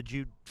happened, or did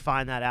you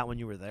find that out when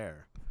you were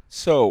there?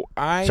 So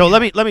I So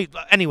let me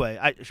anyway.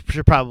 I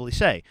should probably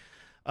say,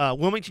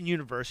 Wilmington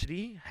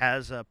University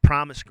has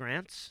Promise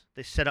grants.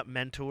 They set up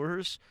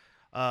mentors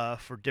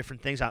for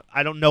different things.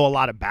 I don't know a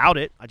lot about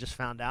it. I just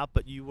found out,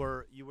 but you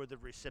were the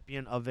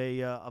recipient of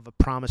a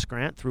Promise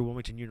grant through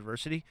Wilmington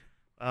University.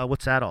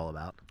 What's that all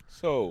about?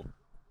 So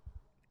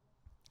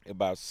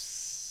about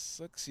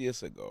 6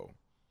 years ago,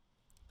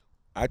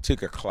 I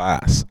took a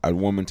class at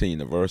Wilmington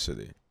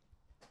University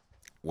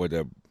with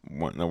the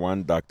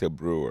one Dr.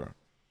 Brewer,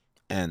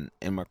 and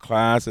in my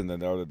class, and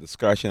then all the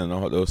discussion and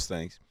all those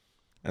things,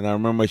 and I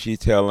remember she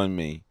telling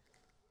me,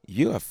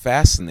 "You are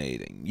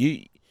fascinating.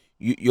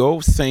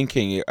 Your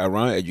thinking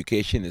around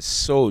education is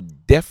so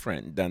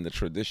different than the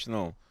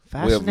traditional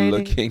way of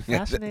looking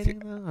at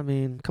it." Though? I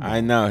mean, come on.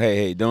 I know.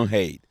 Hey, don't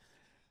hate.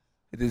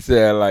 It's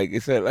like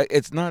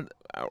it's not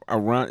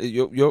around.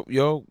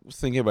 You're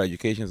thinking about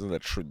education is not a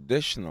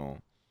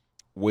traditional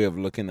way of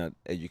looking at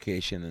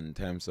education in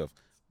terms of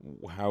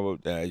how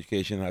the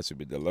education has to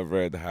be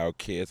delivered, how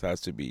kids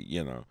has to be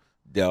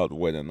dealt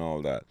with, and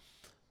all that.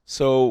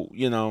 So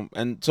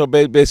and so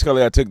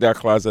basically, I took that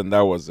class, and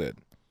that was it.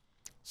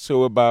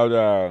 So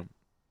about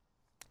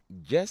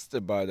just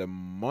about a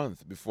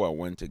month before I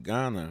went to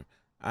Ghana,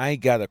 I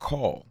got a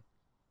call,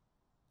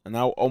 and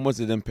I almost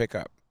didn't pick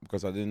up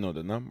because I didn't know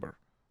the number.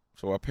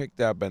 So I picked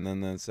up and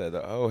then said,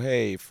 "Oh,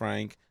 hey,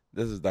 Frank,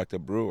 this is Dr.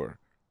 Brewer."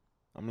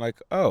 I'm like,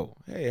 "Oh,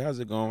 hey, how's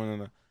it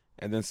going?"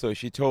 And then so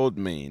she told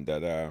me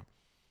that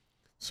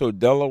so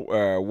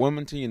Delaware,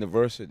 Wilmington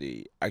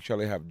University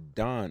actually have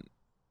done,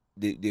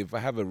 they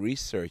have a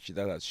research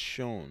that has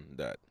shown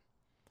that,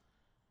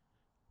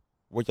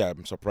 which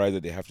I'm surprised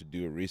that they have to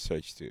do a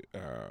research to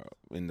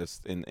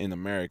in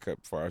America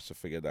for us to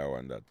figure that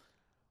one,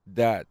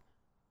 that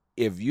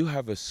if you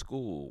have a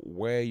school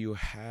where you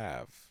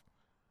have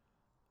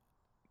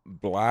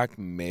black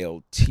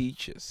male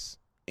teachers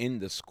in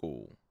the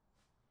school,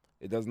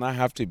 it does not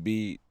have to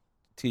be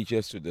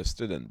teachers to the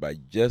student,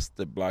 but just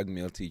the black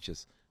male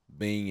teachers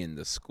being in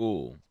the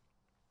school,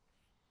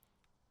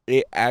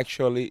 it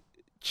actually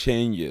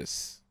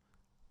changes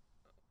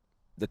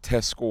the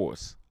test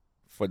scores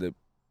for the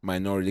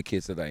minority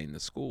kids that are in the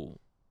school.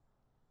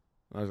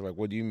 And I was like,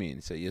 "What do you mean?"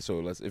 He said, "Yeah, so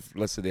let's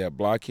say they have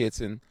black kids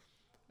in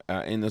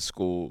the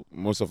school.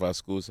 Most of our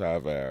schools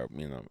have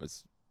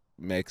it's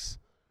mixed.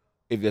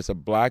 If there's a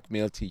black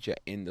male teacher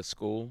in the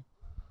school,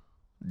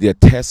 their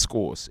test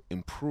scores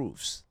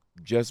improves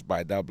just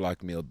by that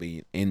black male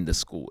being in the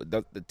school.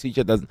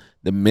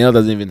 The male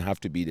doesn't even have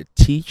to be the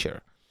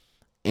teacher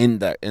in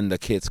the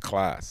kid's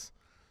class."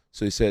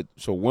 So he said,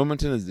 so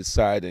Wilmington is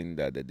deciding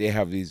that they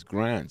have these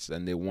grants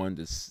and they want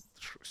to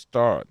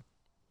start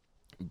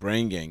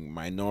bringing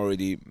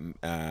minority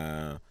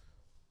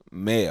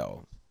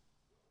male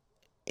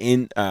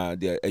in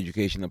their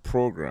educational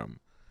program.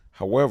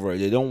 However,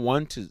 they don't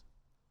want to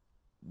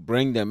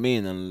bring them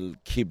in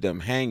and keep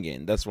them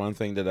hanging. That's one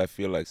thing that I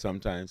feel like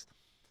sometimes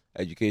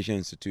education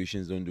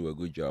institutions don't do a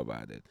good job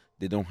at it.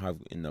 They don't have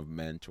enough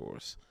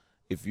mentors.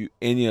 If you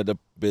any other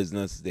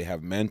business, they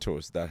have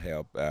mentors that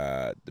help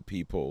the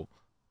people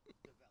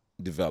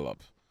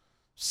develop.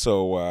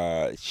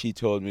 So she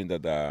told me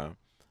that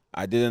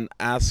I didn't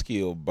ask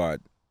you,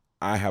 but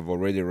I have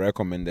already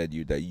recommended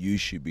you that you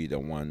should be the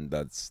one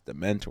that's the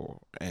mentor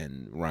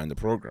and run the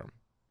program.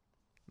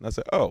 And I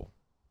said, "Oh,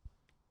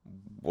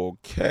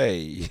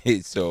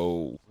 okay."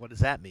 So What does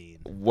that mean?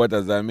 what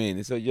does that mean?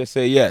 He said, "Just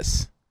say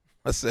yes."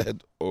 I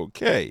said,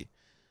 "Okay."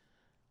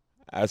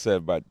 I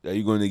said, "But are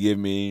you going to give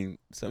me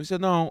some?" He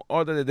said, "No,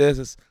 all that it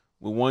is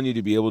we want you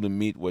to be able to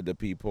meet with the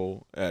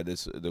people,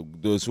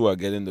 those who are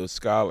getting those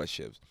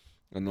scholarships.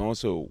 And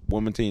also,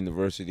 Wilmington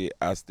University,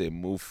 as they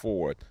move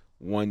forward,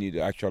 want you to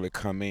actually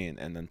come in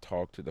and then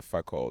talk to the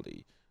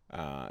faculty,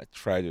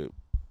 try to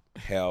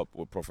help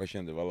with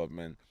professional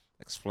development,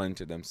 explain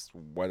to them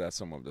what are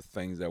some of the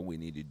things that we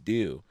need to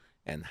do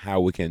and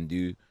how we can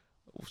do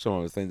some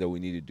of the things that we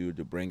need to do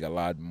to bring a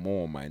lot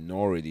more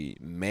minority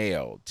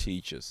male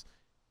teachers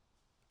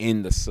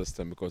in the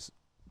system, because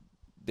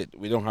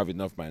we don't have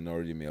enough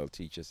minority male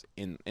teachers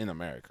in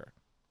America.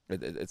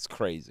 It's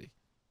crazy."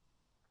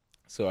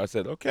 So I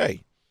said,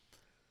 "Okay."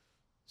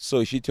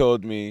 So she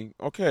told me,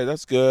 "Okay,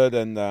 that's good.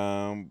 And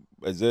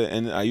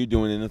are you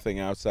doing anything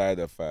outside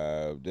of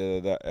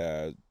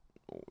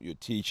your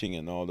teaching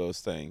and all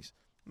those things?"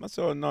 I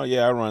said, "Oh, no,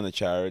 yeah, I run a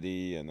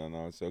charity." And then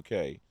I said,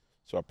 "Okay."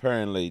 So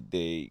apparently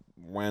they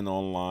went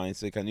online,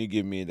 said, "Can you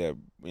give me the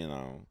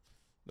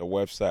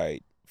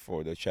website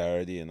for the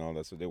charity and all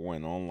that?" So they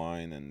went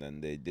online and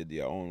then they did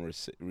their own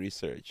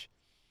research.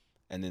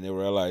 And then they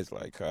realized,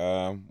 like,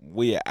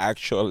 we are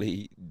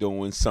actually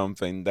doing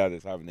something that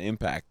is having an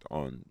impact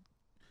on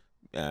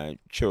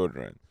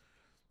children.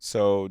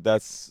 So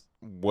that's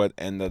what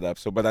ended up.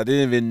 So, but I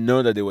didn't even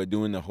know that they were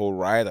doing the whole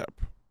write up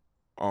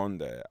on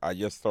there. I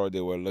just thought they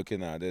were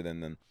looking at it,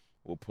 and then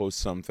we'll post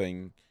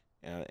something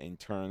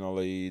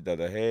internally that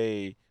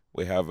hey,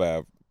 we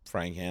have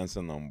Frank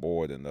Hansen on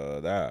board and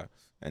that.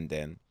 And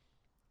then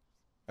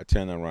I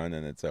turn around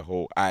and it's a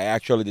whole. I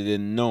actually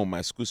didn't know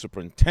my school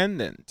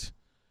superintendent,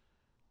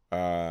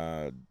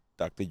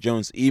 Dr.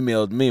 Jones,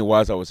 emailed me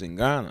whilst I was in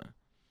Ghana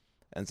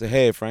and said,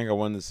 "Hey, Frank, I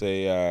want to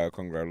say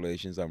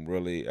congratulations. I'm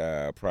really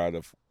proud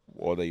of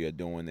all that you're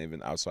doing,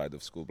 even outside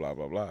of school, blah,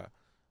 blah, blah."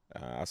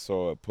 I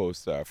saw a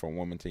post from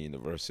Wilmington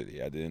University.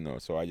 I didn't know,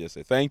 so I just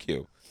said thank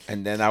you,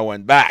 and then I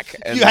went back.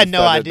 And You had no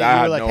started- idea. I You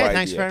were had like, no hey,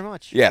 thanks idea. very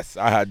much. Yes,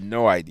 I had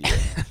no idea.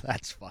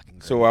 That's fucking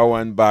great. So I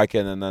went back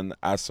and then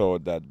I saw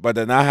that, but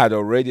then I had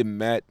already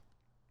met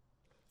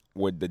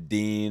with the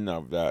dean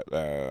of that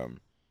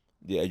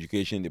the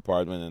education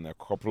department and a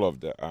couple of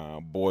the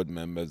board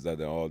members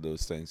that are all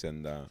those things,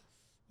 and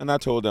I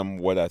told them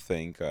what I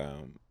think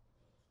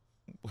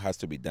has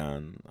to be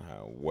done,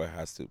 what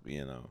has to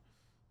be,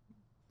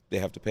 they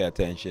have to pay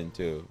attention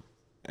to,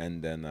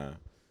 and then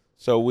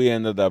so we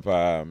ended up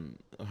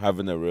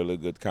having a really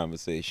good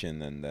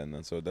conversation,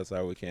 and so that's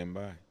how we came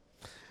by.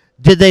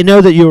 Did they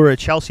know that you were a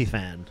Chelsea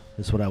fan?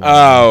 Is what I want.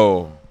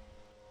 Oh,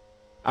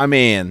 I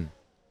mean,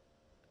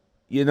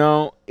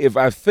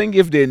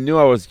 if they knew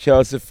I was a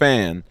Chelsea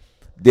fan,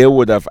 they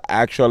would have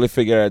actually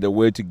figured out a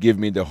way to give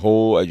me the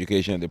whole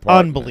education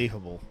department.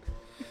 Unbelievable.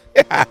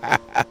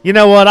 You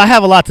know what? I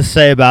have a lot to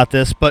say about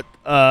this, but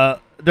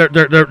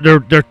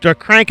they're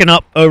cranking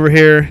up over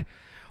here.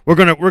 We're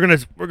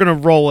gonna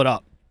roll it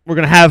up. We're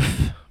gonna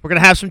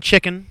have some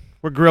chicken.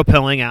 We're grill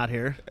pilling out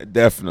here.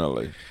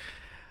 Definitely.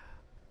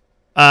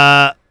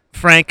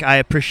 Frank, I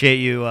appreciate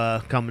you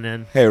coming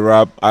in. Hey,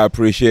 Rob, I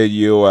appreciate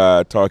you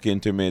talking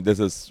to me. This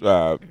is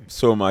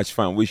so much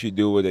fun. We should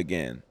do it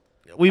again.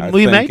 We I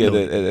may think do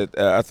it.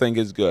 I think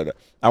it's good.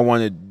 I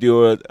want to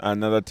do it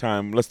another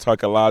time. Let's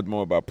talk a lot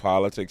more about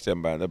politics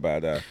and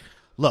about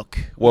Look,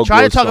 we what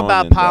tried to goes talk on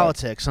about in that.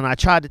 politics, and I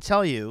tried to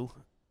tell you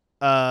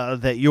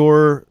that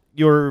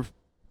your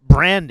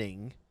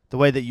branding, the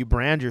way that you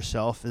brand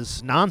yourself,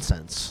 is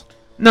nonsense.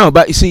 No,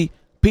 but you see,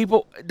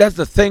 people. That's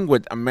the thing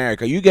with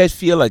America. You guys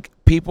feel like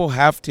people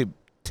have to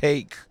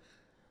take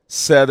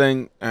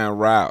certain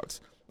routes,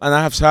 and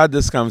I have had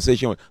this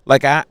conversation with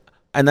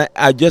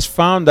I just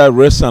found out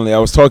recently. I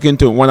was talking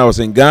to when I was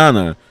in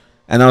Ghana,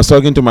 and I was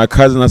talking to my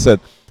cousin. I said,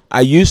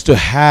 I used to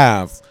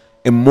have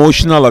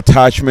emotional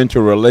attachment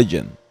to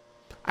religion.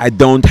 I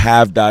don't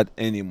have that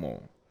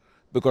anymore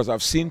because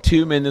I've seen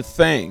too many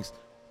things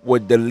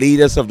with the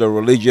leaders of the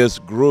religious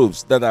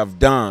groups that I've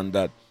done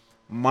that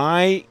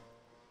my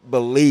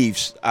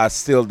beliefs are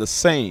still the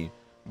same,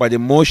 but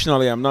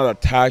emotionally I'm not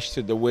attached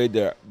to the way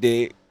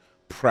they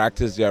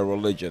practice their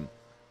religion.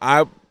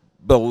 I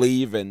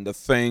believe in the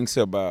things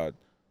about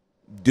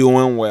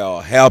doing well,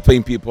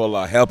 helping people,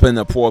 helping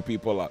the poor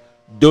people.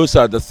 Those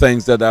are the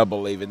things that I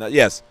believe in.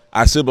 Yes,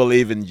 I still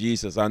believe in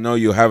Jesus. I know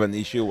you have an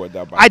issue with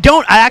that. But I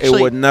don't. I actually.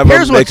 it would never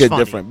here's make what's it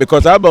funny. different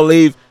because I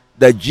believe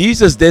that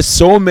Jesus did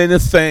so many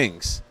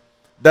things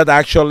that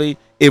actually,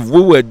 if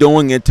we were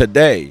doing it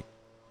today,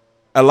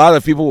 a lot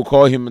of people will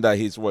call him that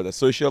he's a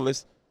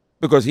socialist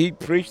because he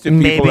preached to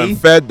people Maybe. and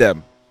fed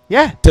them.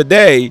 Yeah.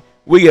 Today,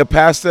 we get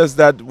pastors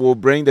that will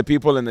bring the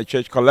people in the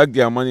church, collect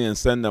their money, and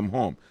send them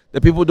home. The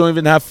people don't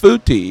even have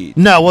food to eat.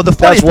 No. Well, the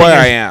funny That's thing where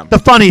is, I am. The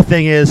funny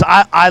thing is,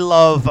 I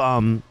love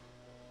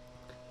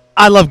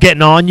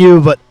getting on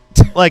you, but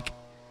like,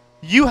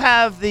 you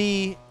have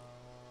the.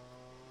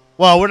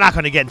 Well, we're not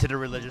going to get into the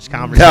religious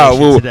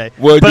conversation today.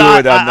 we'll but do I,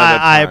 it another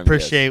I time.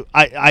 appreciate.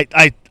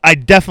 I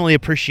definitely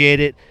appreciate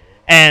it,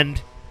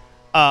 and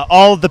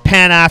all of the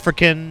Pan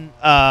African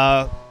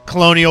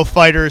colonial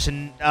fighters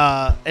in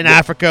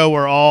Africa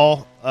were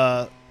all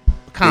They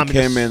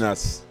communists. came in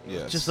as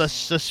yes. Just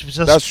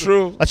That's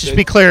true. Let's just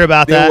be clear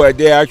about They that.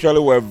 they actually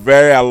were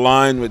very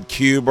aligned with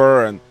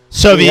Cuba, and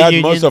Soviet we had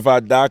Union. most of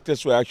our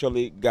doctors were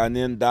actually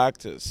Ghanaian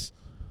doctors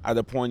at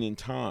a point in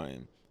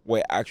time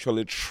were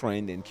actually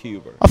trained in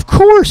Cuba. Of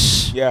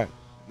course. Yeah,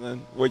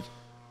 which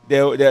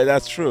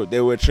that's true.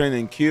 They were trained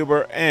in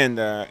Cuba and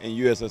in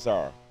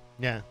USSR.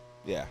 Yeah.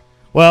 Yeah.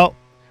 Well,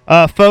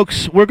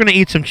 folks, we're gonna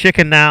eat some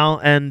chicken now,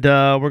 and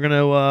we're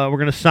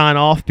gonna sign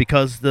off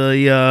because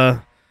the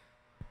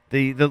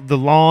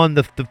lawn,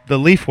 the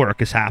leaf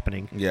work is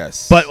happening.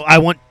 Yes. But I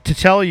want to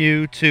tell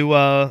you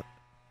to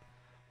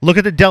look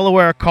at the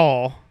Delaware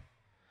Call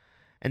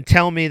and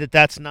tell me that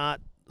that's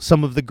not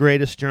some of the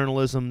greatest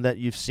journalism that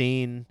you've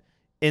seen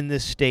in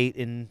this state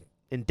in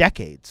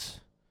decades.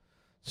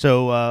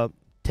 So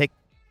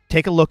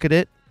take a look at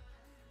it.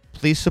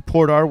 Please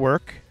support our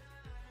work.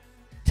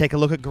 Take a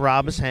look at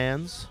Garaba's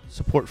Hands.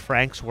 Support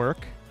Frank's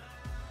work.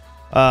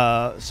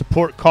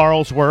 Support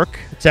Carl's work.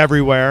 It's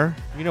everywhere.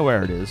 You know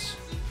where it is.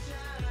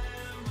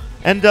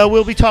 And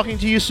we'll be talking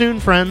to you soon,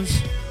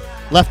 friends.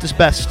 Left is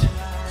best.